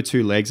it's over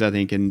 2 legs, I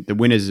think, and the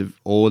winners of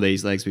all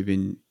these legs we've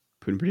been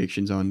putting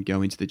predictions on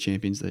go into the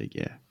Champions League.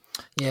 Yeah.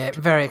 Yeah,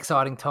 very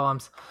exciting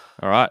times.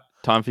 All right,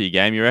 time for your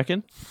game, you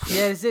reckon?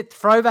 Yeah, this is it.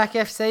 Throwback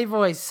FC,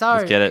 boys. So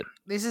Let's get it.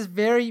 this is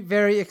very,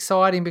 very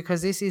exciting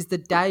because this is the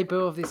debut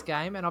of this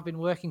game, and I've been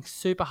working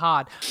super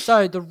hard.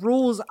 So the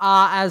rules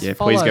are as Yeah,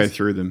 follows. please go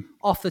through them.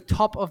 Off the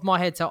top of my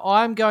head. So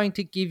I'm going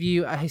to give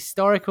you a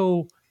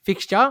historical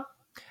fixture,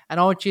 and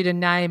I want you to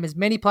name as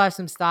many players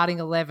from starting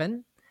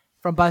 11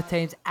 from both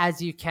teams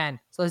as you can.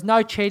 So there's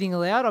no cheating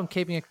allowed. I'm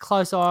keeping a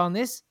close eye on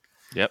this.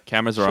 Yep,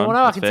 cameras are on. Shauno,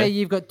 I That's can fair. see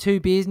you've got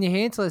 2 beers in your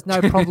hand, so there's no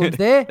problems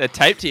there. They're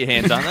taped to your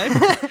hands, aren't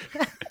they?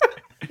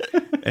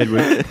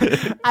 Edward.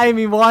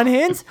 Amy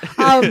Winehands.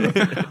 All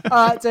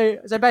right,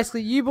 so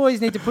basically you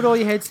boys need to put all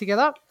your heads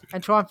together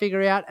and try and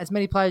figure out as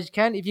many players as you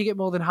can. If you get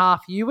more than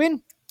half, you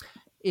win.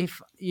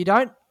 If you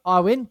don't, I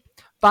win.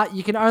 But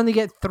you can only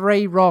get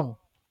 3 wrong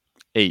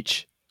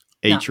Each.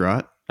 Each,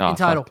 right? Oh, in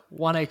total. fuck.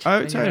 1 each. Oh, When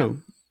you're total. out.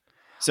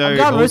 So I'm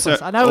going also-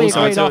 ruthless. I know we also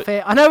agreed it's a- off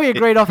air. I know we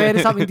agreed off air to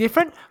something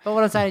different, but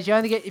what I'm saying is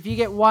if you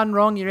get 1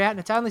 wrong, you're out, and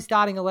it's only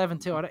starting 11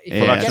 too. If you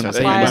Yeah, get that's the what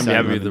So you I'm players, won't be saying.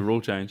 happy with the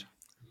rule change.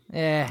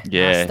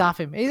 Yeah. stuff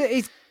him.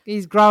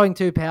 He's growing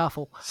too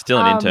powerful. Still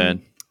an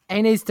intern.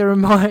 He needs to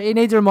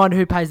remind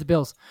who pays the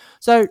bills.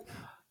 So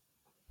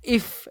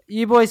if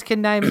you boys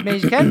can name as many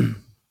as you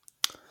can,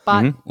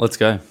 but Let's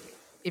go.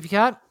 if you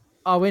can't,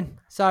 I win.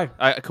 So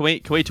Can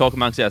we talk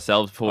amongst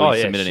ourselves before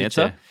we submit an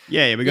answer?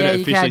 Yeah, we're going Yeah, to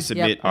you officially can,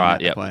 submit. yep. on All right,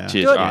 that yep. player.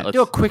 Cheers. do it, All right,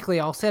 do it quickly.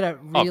 I'll set a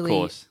really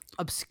course.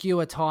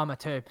 obscure timer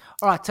too.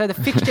 All right, so the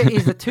fixture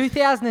is the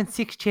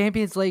 2006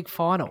 Champions League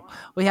final.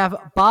 We have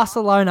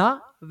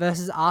Barcelona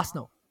versus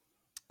Arsenal.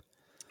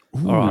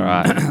 All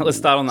right. right. Let's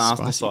start on the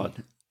Arsenal Spicy.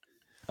 side.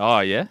 Oh,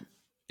 yeah?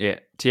 Yeah.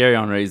 Thierry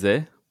Henry's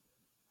there.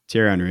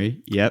 Thierry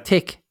Henry. Yep.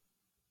 Tick.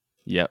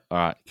 Yep. All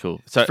right,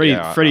 cool. So Freddie, yeah,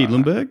 all right, Freddie all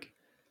right. Lundberg?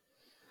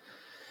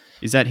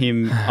 Is that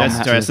him?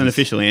 That's an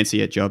official answer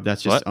yet, Job.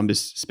 That's just What? I'm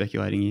just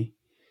speculating here.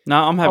 No,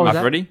 I'm happy Oh, is with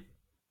that- Freddie.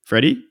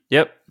 Freddie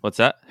Yep. What's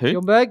that? Who?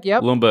 Ljungberg,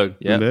 yep. Lundberg.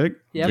 Yep. Lundberg?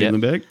 Yep. Freddie Yep.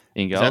 Lundberg?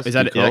 In Is goals. that, is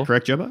that Good call.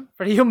 correct, Jobber?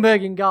 Freddie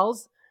Ljungberg in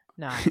goals.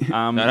 No.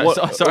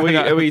 What, sorry,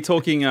 are we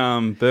talking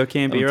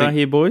Burkamp era think-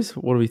 here, boys?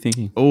 What are we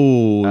thinking?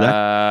 Oh,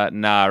 that.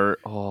 Nah.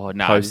 Oh,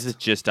 no. Post. This is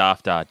just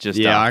after.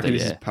 Yeah, I after, reckon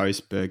this is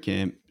post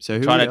Bergkamp. So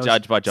who Trying to else?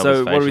 judge by Job's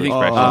So what do we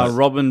facial think? expressions.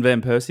 Robin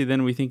Van Persie,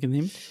 then are we thinking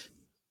him?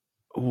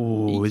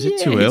 Oh, is it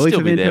Yeah, too he'd early still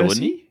for be Van there, Persie?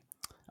 wouldn't he?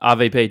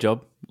 RVP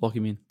job. Lock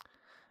him in.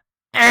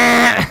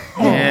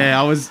 Yeah,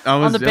 I was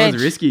the bench.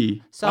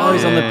 risky. So, Oh,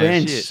 he's on the Yeah,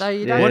 bench. shit. So you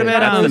Yeah. don't What know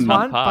about, this um,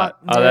 one, part?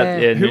 but Oh,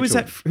 that- yeah. Who was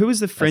neutral. that? Who was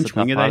the French That's a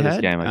tough winger part they of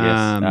had? this game,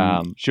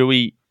 I guess. Should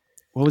we?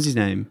 What was his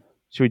name?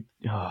 Should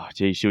we? Oh,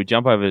 geez, should we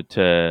jump over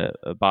to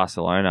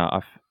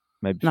Barcelona?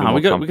 Maybe. feel No, more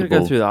we got to go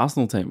comfortable. through the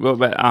Arsenal team. What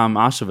about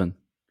Arshavin?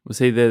 Was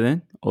he there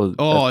then? Or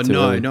Oh that's too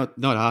no, early? not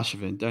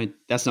Arshavin. Don't.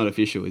 That's not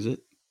official, is it?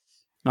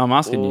 No, I'm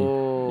asking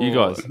Oh. you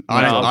guys.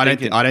 I don't. I'm I don't.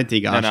 thinking- I don't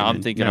think Arshavin. No,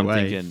 I'm thinking. No I'm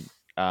way. thinking.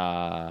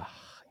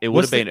 It would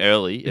What's have been the-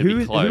 early. It'd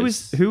be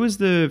close. Who was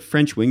the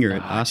French winger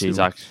at Ah, Arsenal? geez,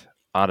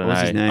 I don't What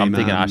was his know. name? I'm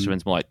thinking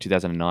Arshavin's more like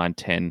 2009,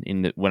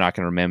 10 when I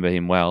can remember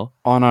him well.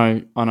 I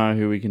know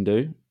who we can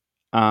do.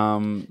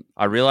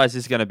 I realize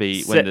this is going to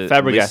be when the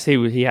Fabregas.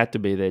 list- he had to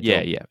be there.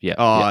 yeah, John. yeah.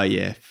 Oh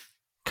yeah.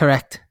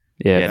 correct.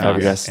 yeah. nice.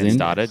 Fabregas And in.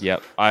 started.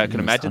 Yep. I can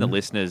imagine the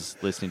listeners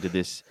listening to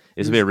this.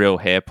 This will be a real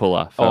hair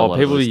puller. For a Oh, lot of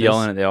people are listeners.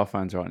 yelling at their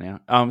iPhones right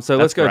now. So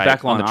let's go great.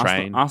 backline. On the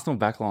train. Arsenal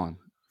backline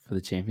for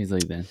the Champions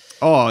League then.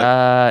 Oh,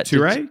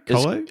 Toure? Toure?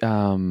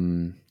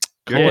 Colo?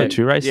 Colo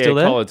Toure still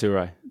there? Colo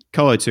Toure.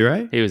 Colo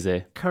Toure? He was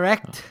there.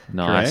 Correct.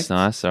 Nice, Correct.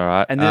 nice. All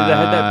right. And then they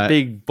had that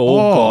big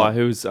bald guy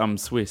who was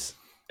Swiss.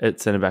 at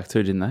centre back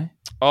too, didn't they?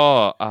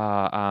 Oh,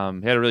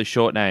 he had a really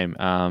short name.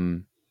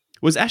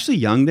 Was Ashley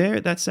Young there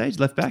at that stage?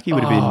 Left back? He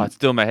would have been It's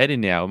still in my head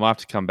in now. I might have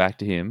to come back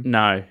to him.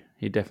 No,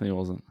 he definitely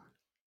wasn't.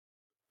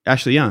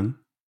 Ashley Young.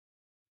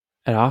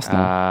 At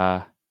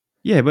Arsenal.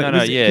 Yeah, but No,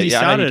 was, yeah, he yeah,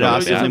 I know started you're at talking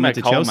Arsenal about. and went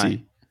to Cole, Chelsea.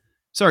 mate.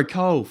 Sorry,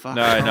 Cole. Fuck.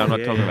 No, I'm not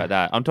Yeah. talking about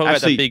that. I'm talking about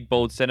Actually- that big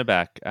bald centre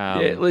back.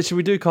 yeah, should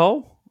we do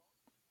Cole?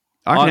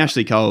 I reckon I-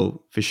 Ashley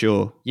Cole for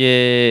sure.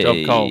 Yeah.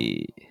 Job Cole.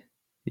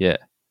 Yeah.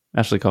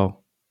 Ashley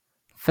Cole.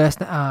 First.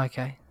 Oh,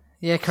 okay.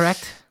 Yeah,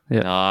 correct.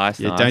 Yeah. Nice.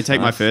 Yeah, nice, don't take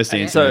my nice. first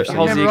answer. So, Ashley.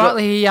 Halsey, Remember you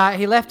got- rightly,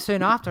 he left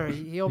soon after.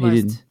 He almost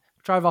didn't.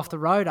 drove off the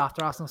road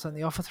after Arsenal sent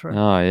the offer through.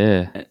 Oh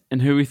yeah.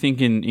 And who we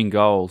think in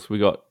goals? We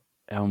got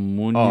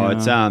Almunia.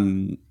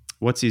 Oh, it's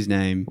what's his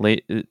name?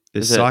 The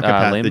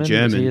psychopath, the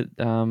German. Was he at,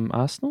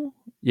 Arsenal?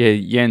 Yeah,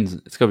 Jens.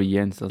 It's got to be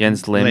Jens. doesn't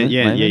Jens it? Lehmann.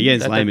 Yeah,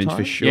 Jens at that Lehmann time?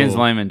 for sure. Jens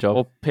Lehmann job.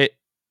 Or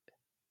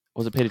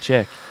was it Peter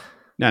Cech?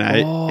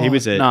 No, he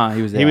was there. No,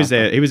 he was there. He was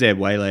after. there. He was there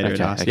way later at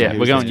Okay, Arsenal. Yeah, He we're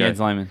was going there. Jens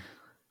Lehmann.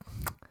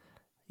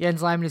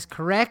 Jens Lehmann is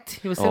correct.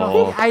 He was sent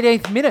Oh. off in the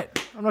 18th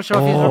minute. I'm not sure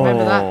if you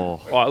remember that.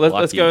 All right, let's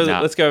Lucky. go. Nah.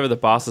 Let's go over the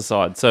Barca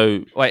side.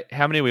 So Wait,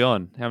 how many are we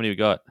on? How many we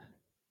got?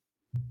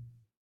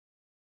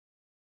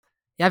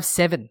 You have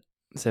 7.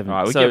 7. All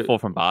right, we so, get 4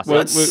 from Barca. Well,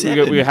 That's we're seven.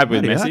 happy with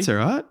Bloody hell, Messi. That's all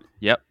right.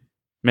 Yep.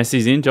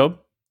 Messi's in job.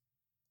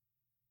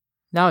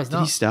 No, he's Did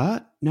he not.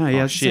 start? No, yeah.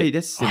 I was shit.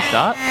 gonna say, that's Did he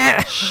start?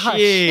 Oh,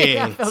 shit,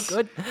 I Shit. felt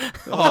good.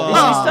 Oh.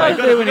 He started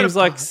there when he was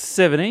like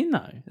 17,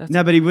 though. That's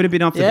No, but he would have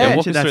been off the Yeah. bench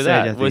Walk at us that through stage.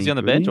 I that. Was he think, on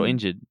the bench or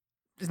wouldn't he? injured?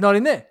 He's not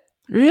in there.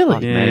 really.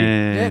 Fuck me. Yeah,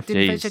 Yeah.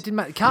 didn't Jeez. didn't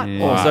make the cut. Yeah.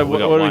 Oh, Alright, so we what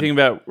got do we one. think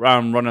about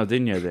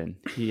Ronaldinho then?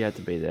 He had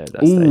to be there at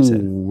that stage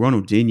then. Ooh,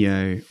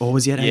 Ronaldinho. Or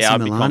was he at AC Yeah, I'd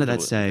be Milan at that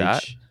comfortable with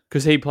stage?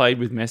 Because he played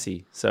with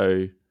Messi.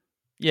 So,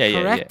 Yeah.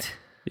 Correct.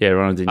 yeah,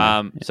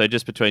 Ronaldinho. So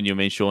just between you and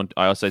me, Sean,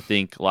 I also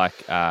think like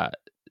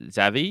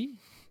Xavi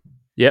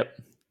Yep.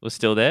 was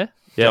still there.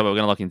 Yeah. So we're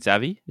going to lock in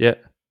Xavi.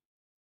 Yep.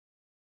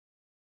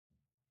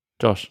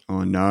 Josh.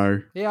 Oh,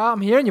 no. Yeah,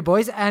 I'm hearing you,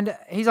 boys, and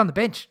he's on the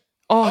bench.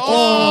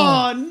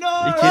 Oh,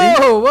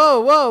 no.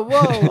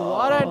 Whoa.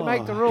 I don't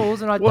make the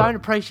rules, and I What? don't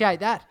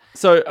appreciate that.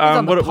 So,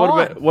 on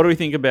the what do we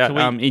think about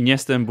Can we-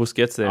 Iniesta and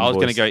Busquets then? I was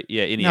going boys? to go,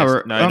 yeah, Iniesta. No,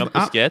 we're- No, not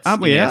Busquets.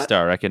 aren't we out? Iniesta,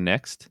 I reckon,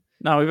 next.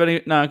 No, we've only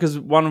because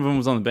one of them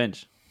was on the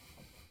bench.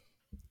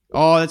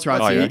 Oh, that's right.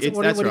 Oh, See, yeah. it's-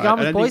 What that's are you right. going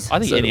with, I don't boys? think- I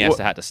think So Iniesta what-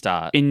 had to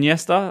start.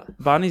 Iniesta,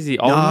 Barney's the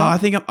old No, enough?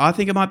 I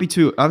think it might be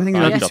too. I think it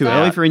might be too Iniesta.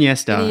 early for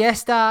Iniesta.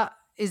 Iniesta,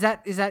 is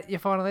that your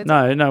final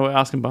answer? No, we're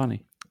asking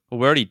Barney. Well,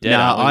 we're already dead. No,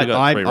 aren't we? We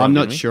got three wrong, I'm not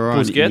didn't we? sure on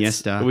Busquets?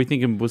 Iniesta. Are we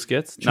thinking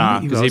Busquets? Trying to Nah,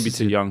 think who because he'd else be is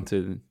too in- young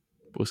to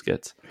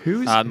Busquets.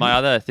 Who's My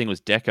other thing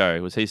was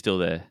Deco. Was he still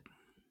there?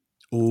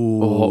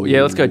 Oh,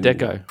 yeah, let's go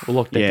Deco. We'll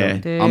lock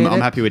Deco. Yeah, I'm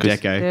happy with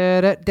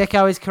Deco.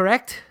 Deco is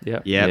correct. Yeah.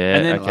 Yeah.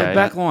 And then okay.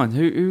 back line,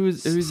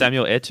 who's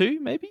Samuel Eto'o,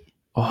 maybe?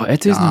 Oh,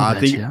 Eto's Nah, not I bad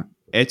think- shout.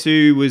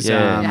 Etu was.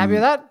 Yeah. You happy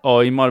with that? Oh,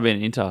 he might have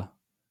been Inter.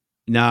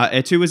 Nah,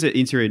 Etu was at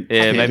Inter. Yeah,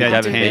 Okay, maybe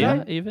David David Villa?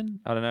 Villa, even?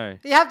 I don't know.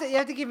 You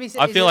have to give me.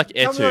 I feel like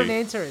tell me what Etu. an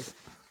answer is.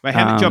 Wait,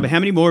 Um, how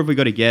many more have we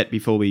got to get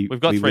before we? We've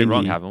got we three win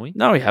wrong, here? haven't we?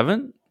 No, we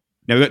haven't.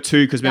 No, we got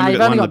two because No, remember we you've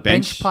got one only on the got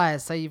bench bench.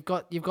 players, so you've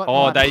got.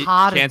 Oh, like, they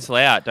pardon. cancel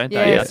out, don't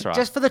Yeah, they? That's right.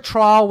 just for the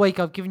trial week,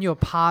 I've given you a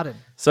pardon.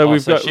 So Oh,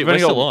 we've so got shit, we've we're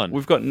only still got on.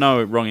 we've got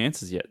no wrong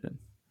answers yet then,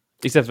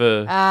 except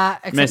for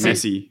Except Messi.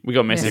 Messi. We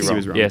got Messi, Messi wrong.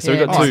 was wrong. Yeah, so Yeah,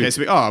 we got Oh, two. okay,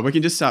 so we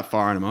can just start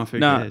firing them off. Who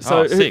No, cares? so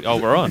Oh, sick. Oh,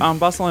 we're on.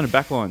 Barcelona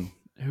backline.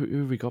 Who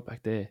have we got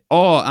back there?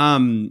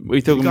 We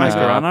We talking guys-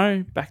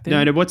 Mascherano back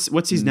there? No, what's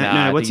his name? Nah,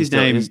 I No, what's think his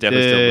name? he's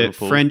definitely still The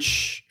Liverpool.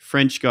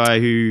 French guy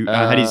who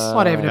had his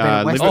Might even have been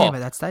at West liver, Ham at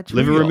that stage.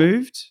 liver Puyol.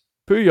 removed.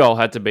 Puyol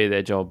had to be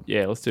their job.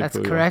 Yeah, let's do That's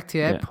Puyol. correct.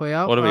 Yeah,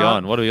 Puyol. What are we All right.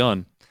 on? What are we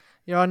on?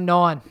 You're on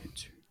 9.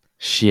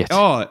 Shit.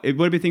 Oh, what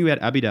do we think about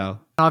Abidal?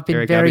 I've been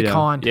Eric very Abidal.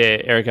 kind. Yeah,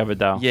 Eric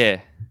Abidal.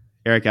 Yeah.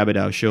 Eric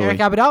Abidal, surely. Eric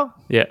Abidal,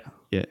 Yeah.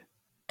 yeah.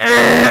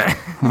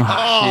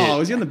 Oh,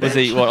 was he on the bench?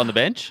 Was he what on the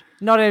bench?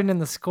 not even in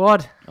the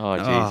squad. Oh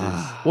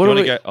Jesus! What Do do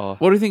you we wanna go? Oh,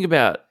 What do you think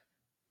about?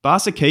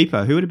 Barca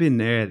keeper. Who would have been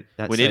there? At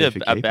that we need stage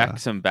for keeper?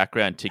 some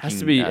background ticking. Has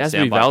to be sound bites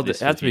for Valdez. this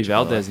for Has to be future, by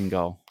the way. Valdez in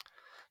goal.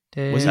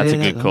 Was That's a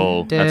Yeah. good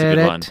call. That's a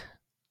good one.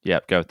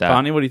 Yep, go with that.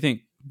 Barney, what do you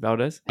think?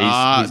 Valdez. He's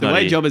the not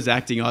way here. Job is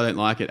acting, I don't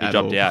like it He at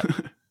dropped all. out.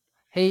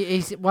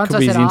 He's once Could I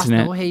be said his Arsenal,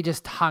 internet. he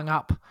just hung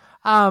up.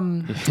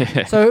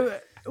 So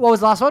what was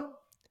the last one?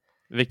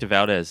 Victor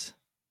Valdez.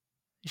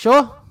 You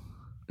sure?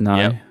 No.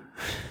 Yep.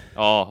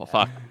 Oh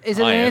fuck! Is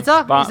it I an am. answer?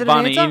 Is it an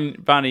Barney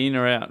answer? Barney in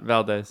or out?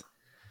 Valdez.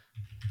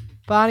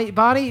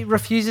 Barney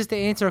refuses to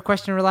answer a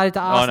question related to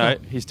Oh Arsenal.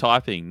 no, he's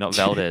typing, not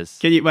Valdez.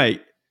 Can you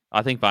wait?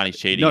 I think Barney's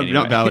cheating. Not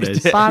anyway.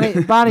 Valdez. Barney's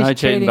No cheating,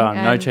 cheating.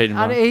 Barney. No and- cheating, and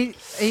Barney.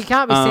 he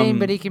can't be seen, Um,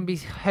 but he can be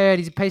heard.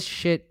 He's a piece of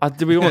shit.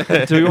 Do we want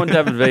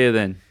David Villa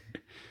then?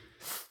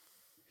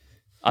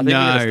 I think we're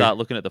No. gonna start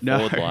looking at the No.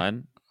 forward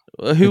line.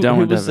 We Who don't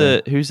want was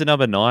David. who's the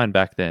number 9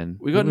 back then?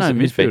 We got Who no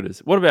was the midfield- midfielders.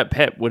 What about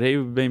Pep? Would he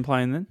have been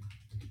playing then?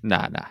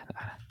 Nah.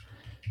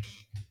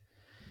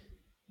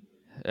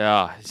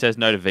 Yeah, he says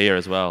no to Villa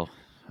as well.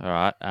 All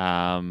right.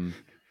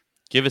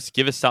 Give us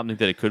something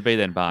that it could be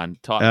then, Barn.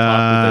 Type with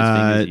those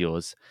fingers of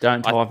yours.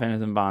 Don't type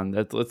anything, Barn.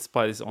 Let's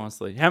play this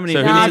honestly. How many?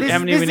 So how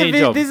many we need,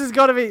 Job? This has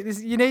got to be.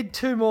 You need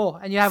 2 more,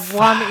 and you have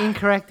 1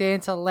 incorrect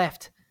answer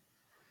left.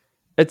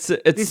 Is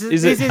it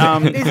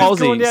Halsey?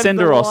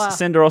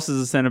 Senderos is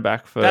a centre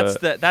back for.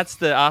 That's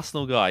the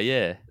Arsenal guy.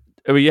 Yeah.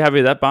 Are you happy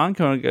with that, Barn?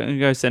 Can we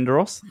go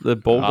Senderos, the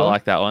ball guy? I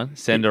like that one.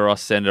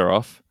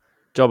 Senderos.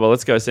 Jobber,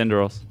 let's go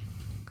Senderos.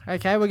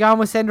 Okay, we're going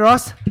with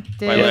Senderos.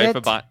 Wait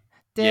for Barn.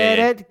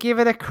 Give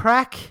it a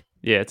crack.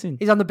 Yeah, it's in.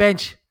 He's on the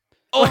bench.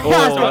 Oh,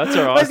 that's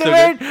all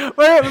right.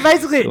 We're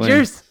basically at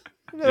juice.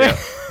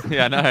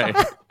 Yeah, I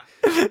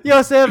know.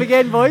 Your serve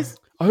again, boys.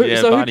 Who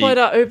played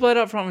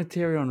up front with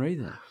Thierry Henry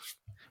then?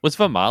 Was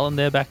Van Marlen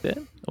there back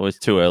then? Or was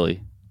it too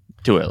early?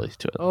 Too early.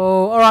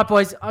 Oh, all right,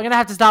 boys. I'm going to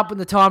have to start putting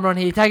the timer on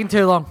here. You're taking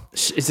too long.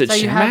 Is it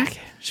Shamak?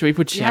 Should we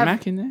put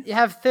Shamak in there? You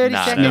have 30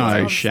 seconds. No,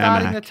 I'm Shamak.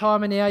 starting the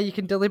timer now. You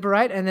can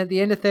deliberate, and at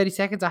the end of 30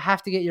 seconds, I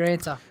have to get your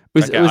answer.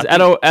 Was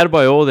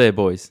Adebayor there,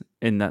 boys,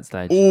 in that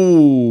stage?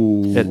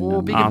 Ooh.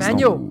 Oh, big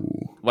Emmanuel.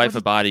 Wait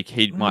for Barty.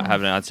 He might have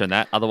an answer on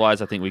that.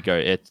 Otherwise, I think we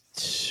go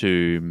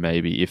Etu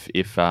maybe if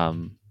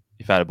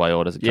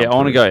Adebayor doesn't come I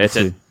want to go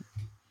Etu.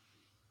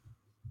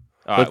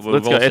 All right,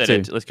 let's go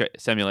Etu. Let's go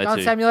Samuel Etu. Go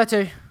on, Samuel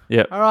Etu.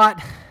 Yep. All right.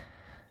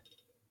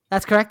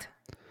 That's correct.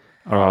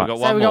 All right. We've got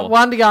So one we've more. got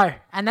 1 to go.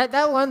 And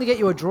that'll only get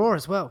you a draw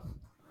as well.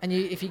 And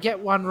if you get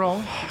 1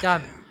 wrong, you're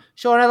done.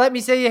 Shauna, let me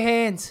see your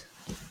hands.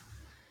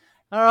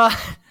 All right.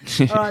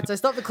 All right, so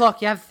stop the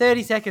clock. You have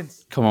 30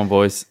 seconds. Come on,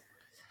 boys.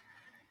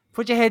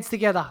 Put your heads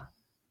together.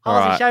 All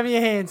Halsey, right. show me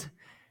your hands.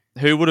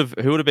 Who would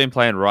have been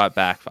playing right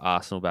back for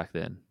Arsenal back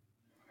then?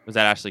 Was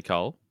that Ashley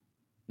Cole?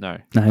 No.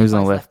 No, he was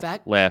on the Plays left.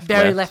 back. Left,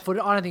 Very left.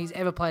 left-footed. I don't think he's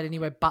ever played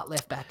anywhere but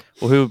left back.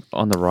 Well, who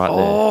on the right there?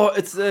 Oh,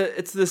 it's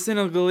the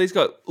Senegalese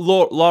guy,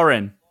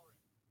 Lauren.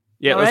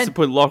 Yeah, Lauren? let's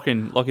put lock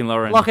in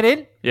Lauren. Lock it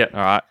in. Yeah. All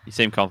right. You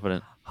seem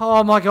confident.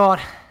 Oh, my God.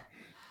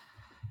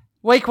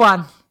 Week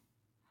 1.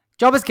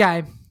 Jobbers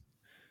game.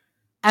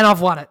 And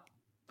I've won it.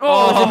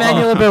 Oh, it's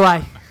Emmanuel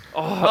Aboué.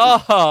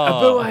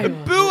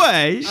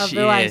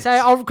 Buey. So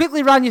I'll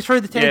quickly run you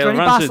through the teams. Yeah, Running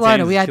run through the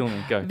Barcelona, teams. we had Kill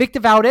me. Go. Victor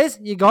Valdez,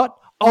 you got.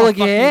 fuck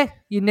Oleguer,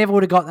 you never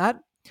would have got that.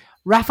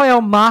 Rafael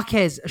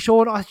Marquez,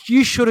 Sean,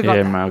 you should have got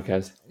Yeah, that.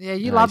 Marquez. Yeah,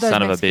 you No, love those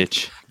son of a Mexicans.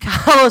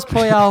 bitch. Carlos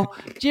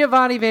Puyol,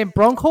 Giovanni Van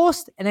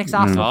Bronckhorst, an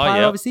ex-Arsenal Oh, player,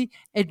 yep. obviously.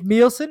 Ed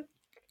Mielsen,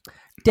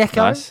 Deco,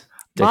 Nice.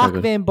 Mark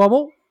Deco. Van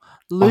Bommel,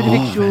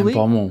 Ludovic Julie,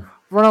 Bommel.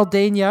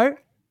 Ronaldinho,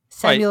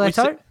 Samuel we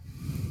Eto'o.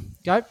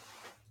 Go.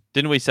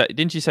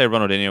 Didn't you say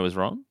Ronaldinho was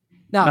wrong?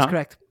 No, that's No.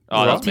 correct.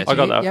 Oh, that's Tiki, I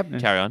got that. Yep. Yeah.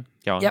 Carry on.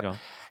 Go on. Yep. Go on.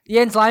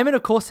 Jens Lehmann,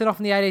 of course, set off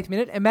in the 18th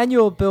minute.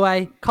 Emmanuel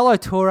Boué, Colo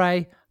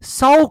Touré,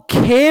 Sol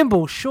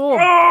Campbell, sure.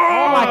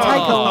 Oh, take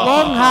a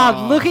long,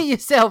 hard look at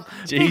yourself.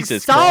 Big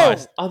Jesus Sol.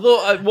 Christ. I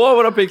thought, why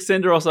would I pick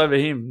Senderos over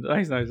him? That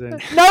makes no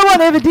sense. No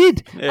one ever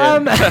did. Yeah.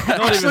 Not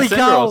even Ashley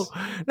Cole.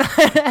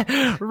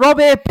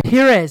 Robert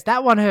Pires.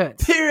 That one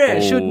hurts.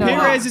 Pires. You should know.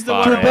 Pires is the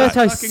one Far I was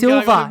Gilberto fucking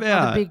Silva, going on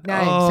another about. big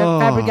name. Oh. So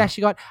Fabregas,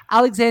 you got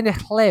Alexander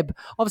Hleb.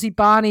 Obviously,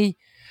 Barney,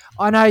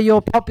 I know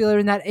you're popular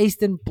in that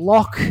Eastern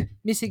Bloc.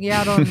 Missing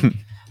out on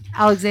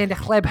Alexander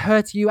Hleb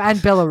hurts you and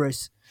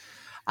Belarus.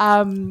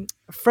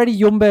 Freddie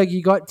Ljungberg,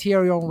 you got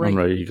Thierry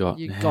Henry. You got.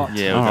 You got.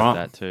 Yeah, we All got right.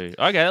 that too.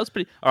 Okay, that was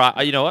pretty. All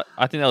right, you know what?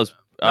 I think that was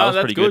That's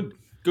pretty good.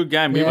 Good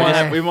game.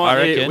 Yeah. We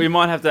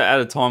might have to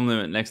add a time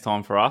limit next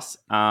time for us.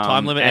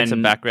 Time limit and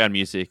some background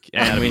music,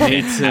 and we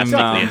need some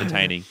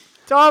entertaining.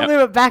 Time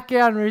limit,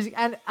 background music,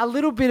 and a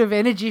little bit of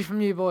energy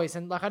from you boys.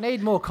 And I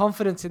need more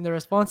confidence in the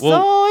response.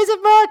 Well- Is it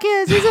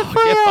Marquez? Is it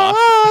Freo? fucked.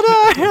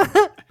 Oh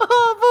no!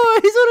 Oh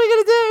boys, what are we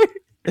gonna do?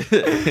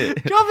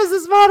 Jobs is the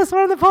smartest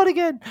one on the pod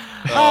again.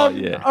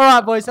 yeah. All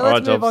right, boys. So All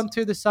let's right, move Jobs. on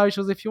to the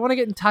socials. If you want to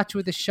get in touch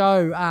with the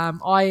show,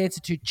 I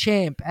answer to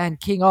Champ and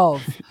King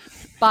of.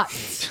 But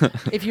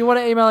if you want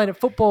to email in at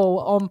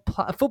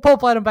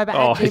footballplateonpaper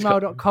at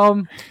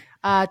gmail.com.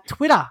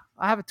 Twitter.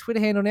 I have a Twitter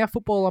handle now,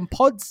 Football on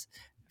Pods.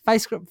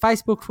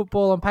 Facebook,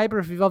 Football on Paper,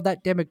 if you're of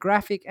that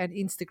demographic. And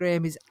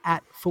Instagram is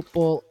at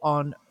Football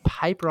on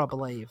Paper, I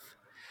believe.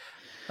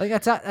 I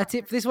think that's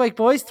it for this week,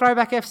 boys.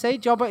 Throwback FC.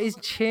 Jobber is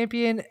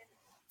champion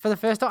for the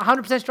first time.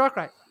 100% strike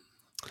rate.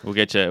 We'll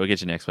get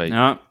you next week. All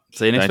right.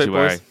 See you next Don't week, you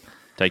worry. boys.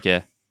 Take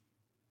care.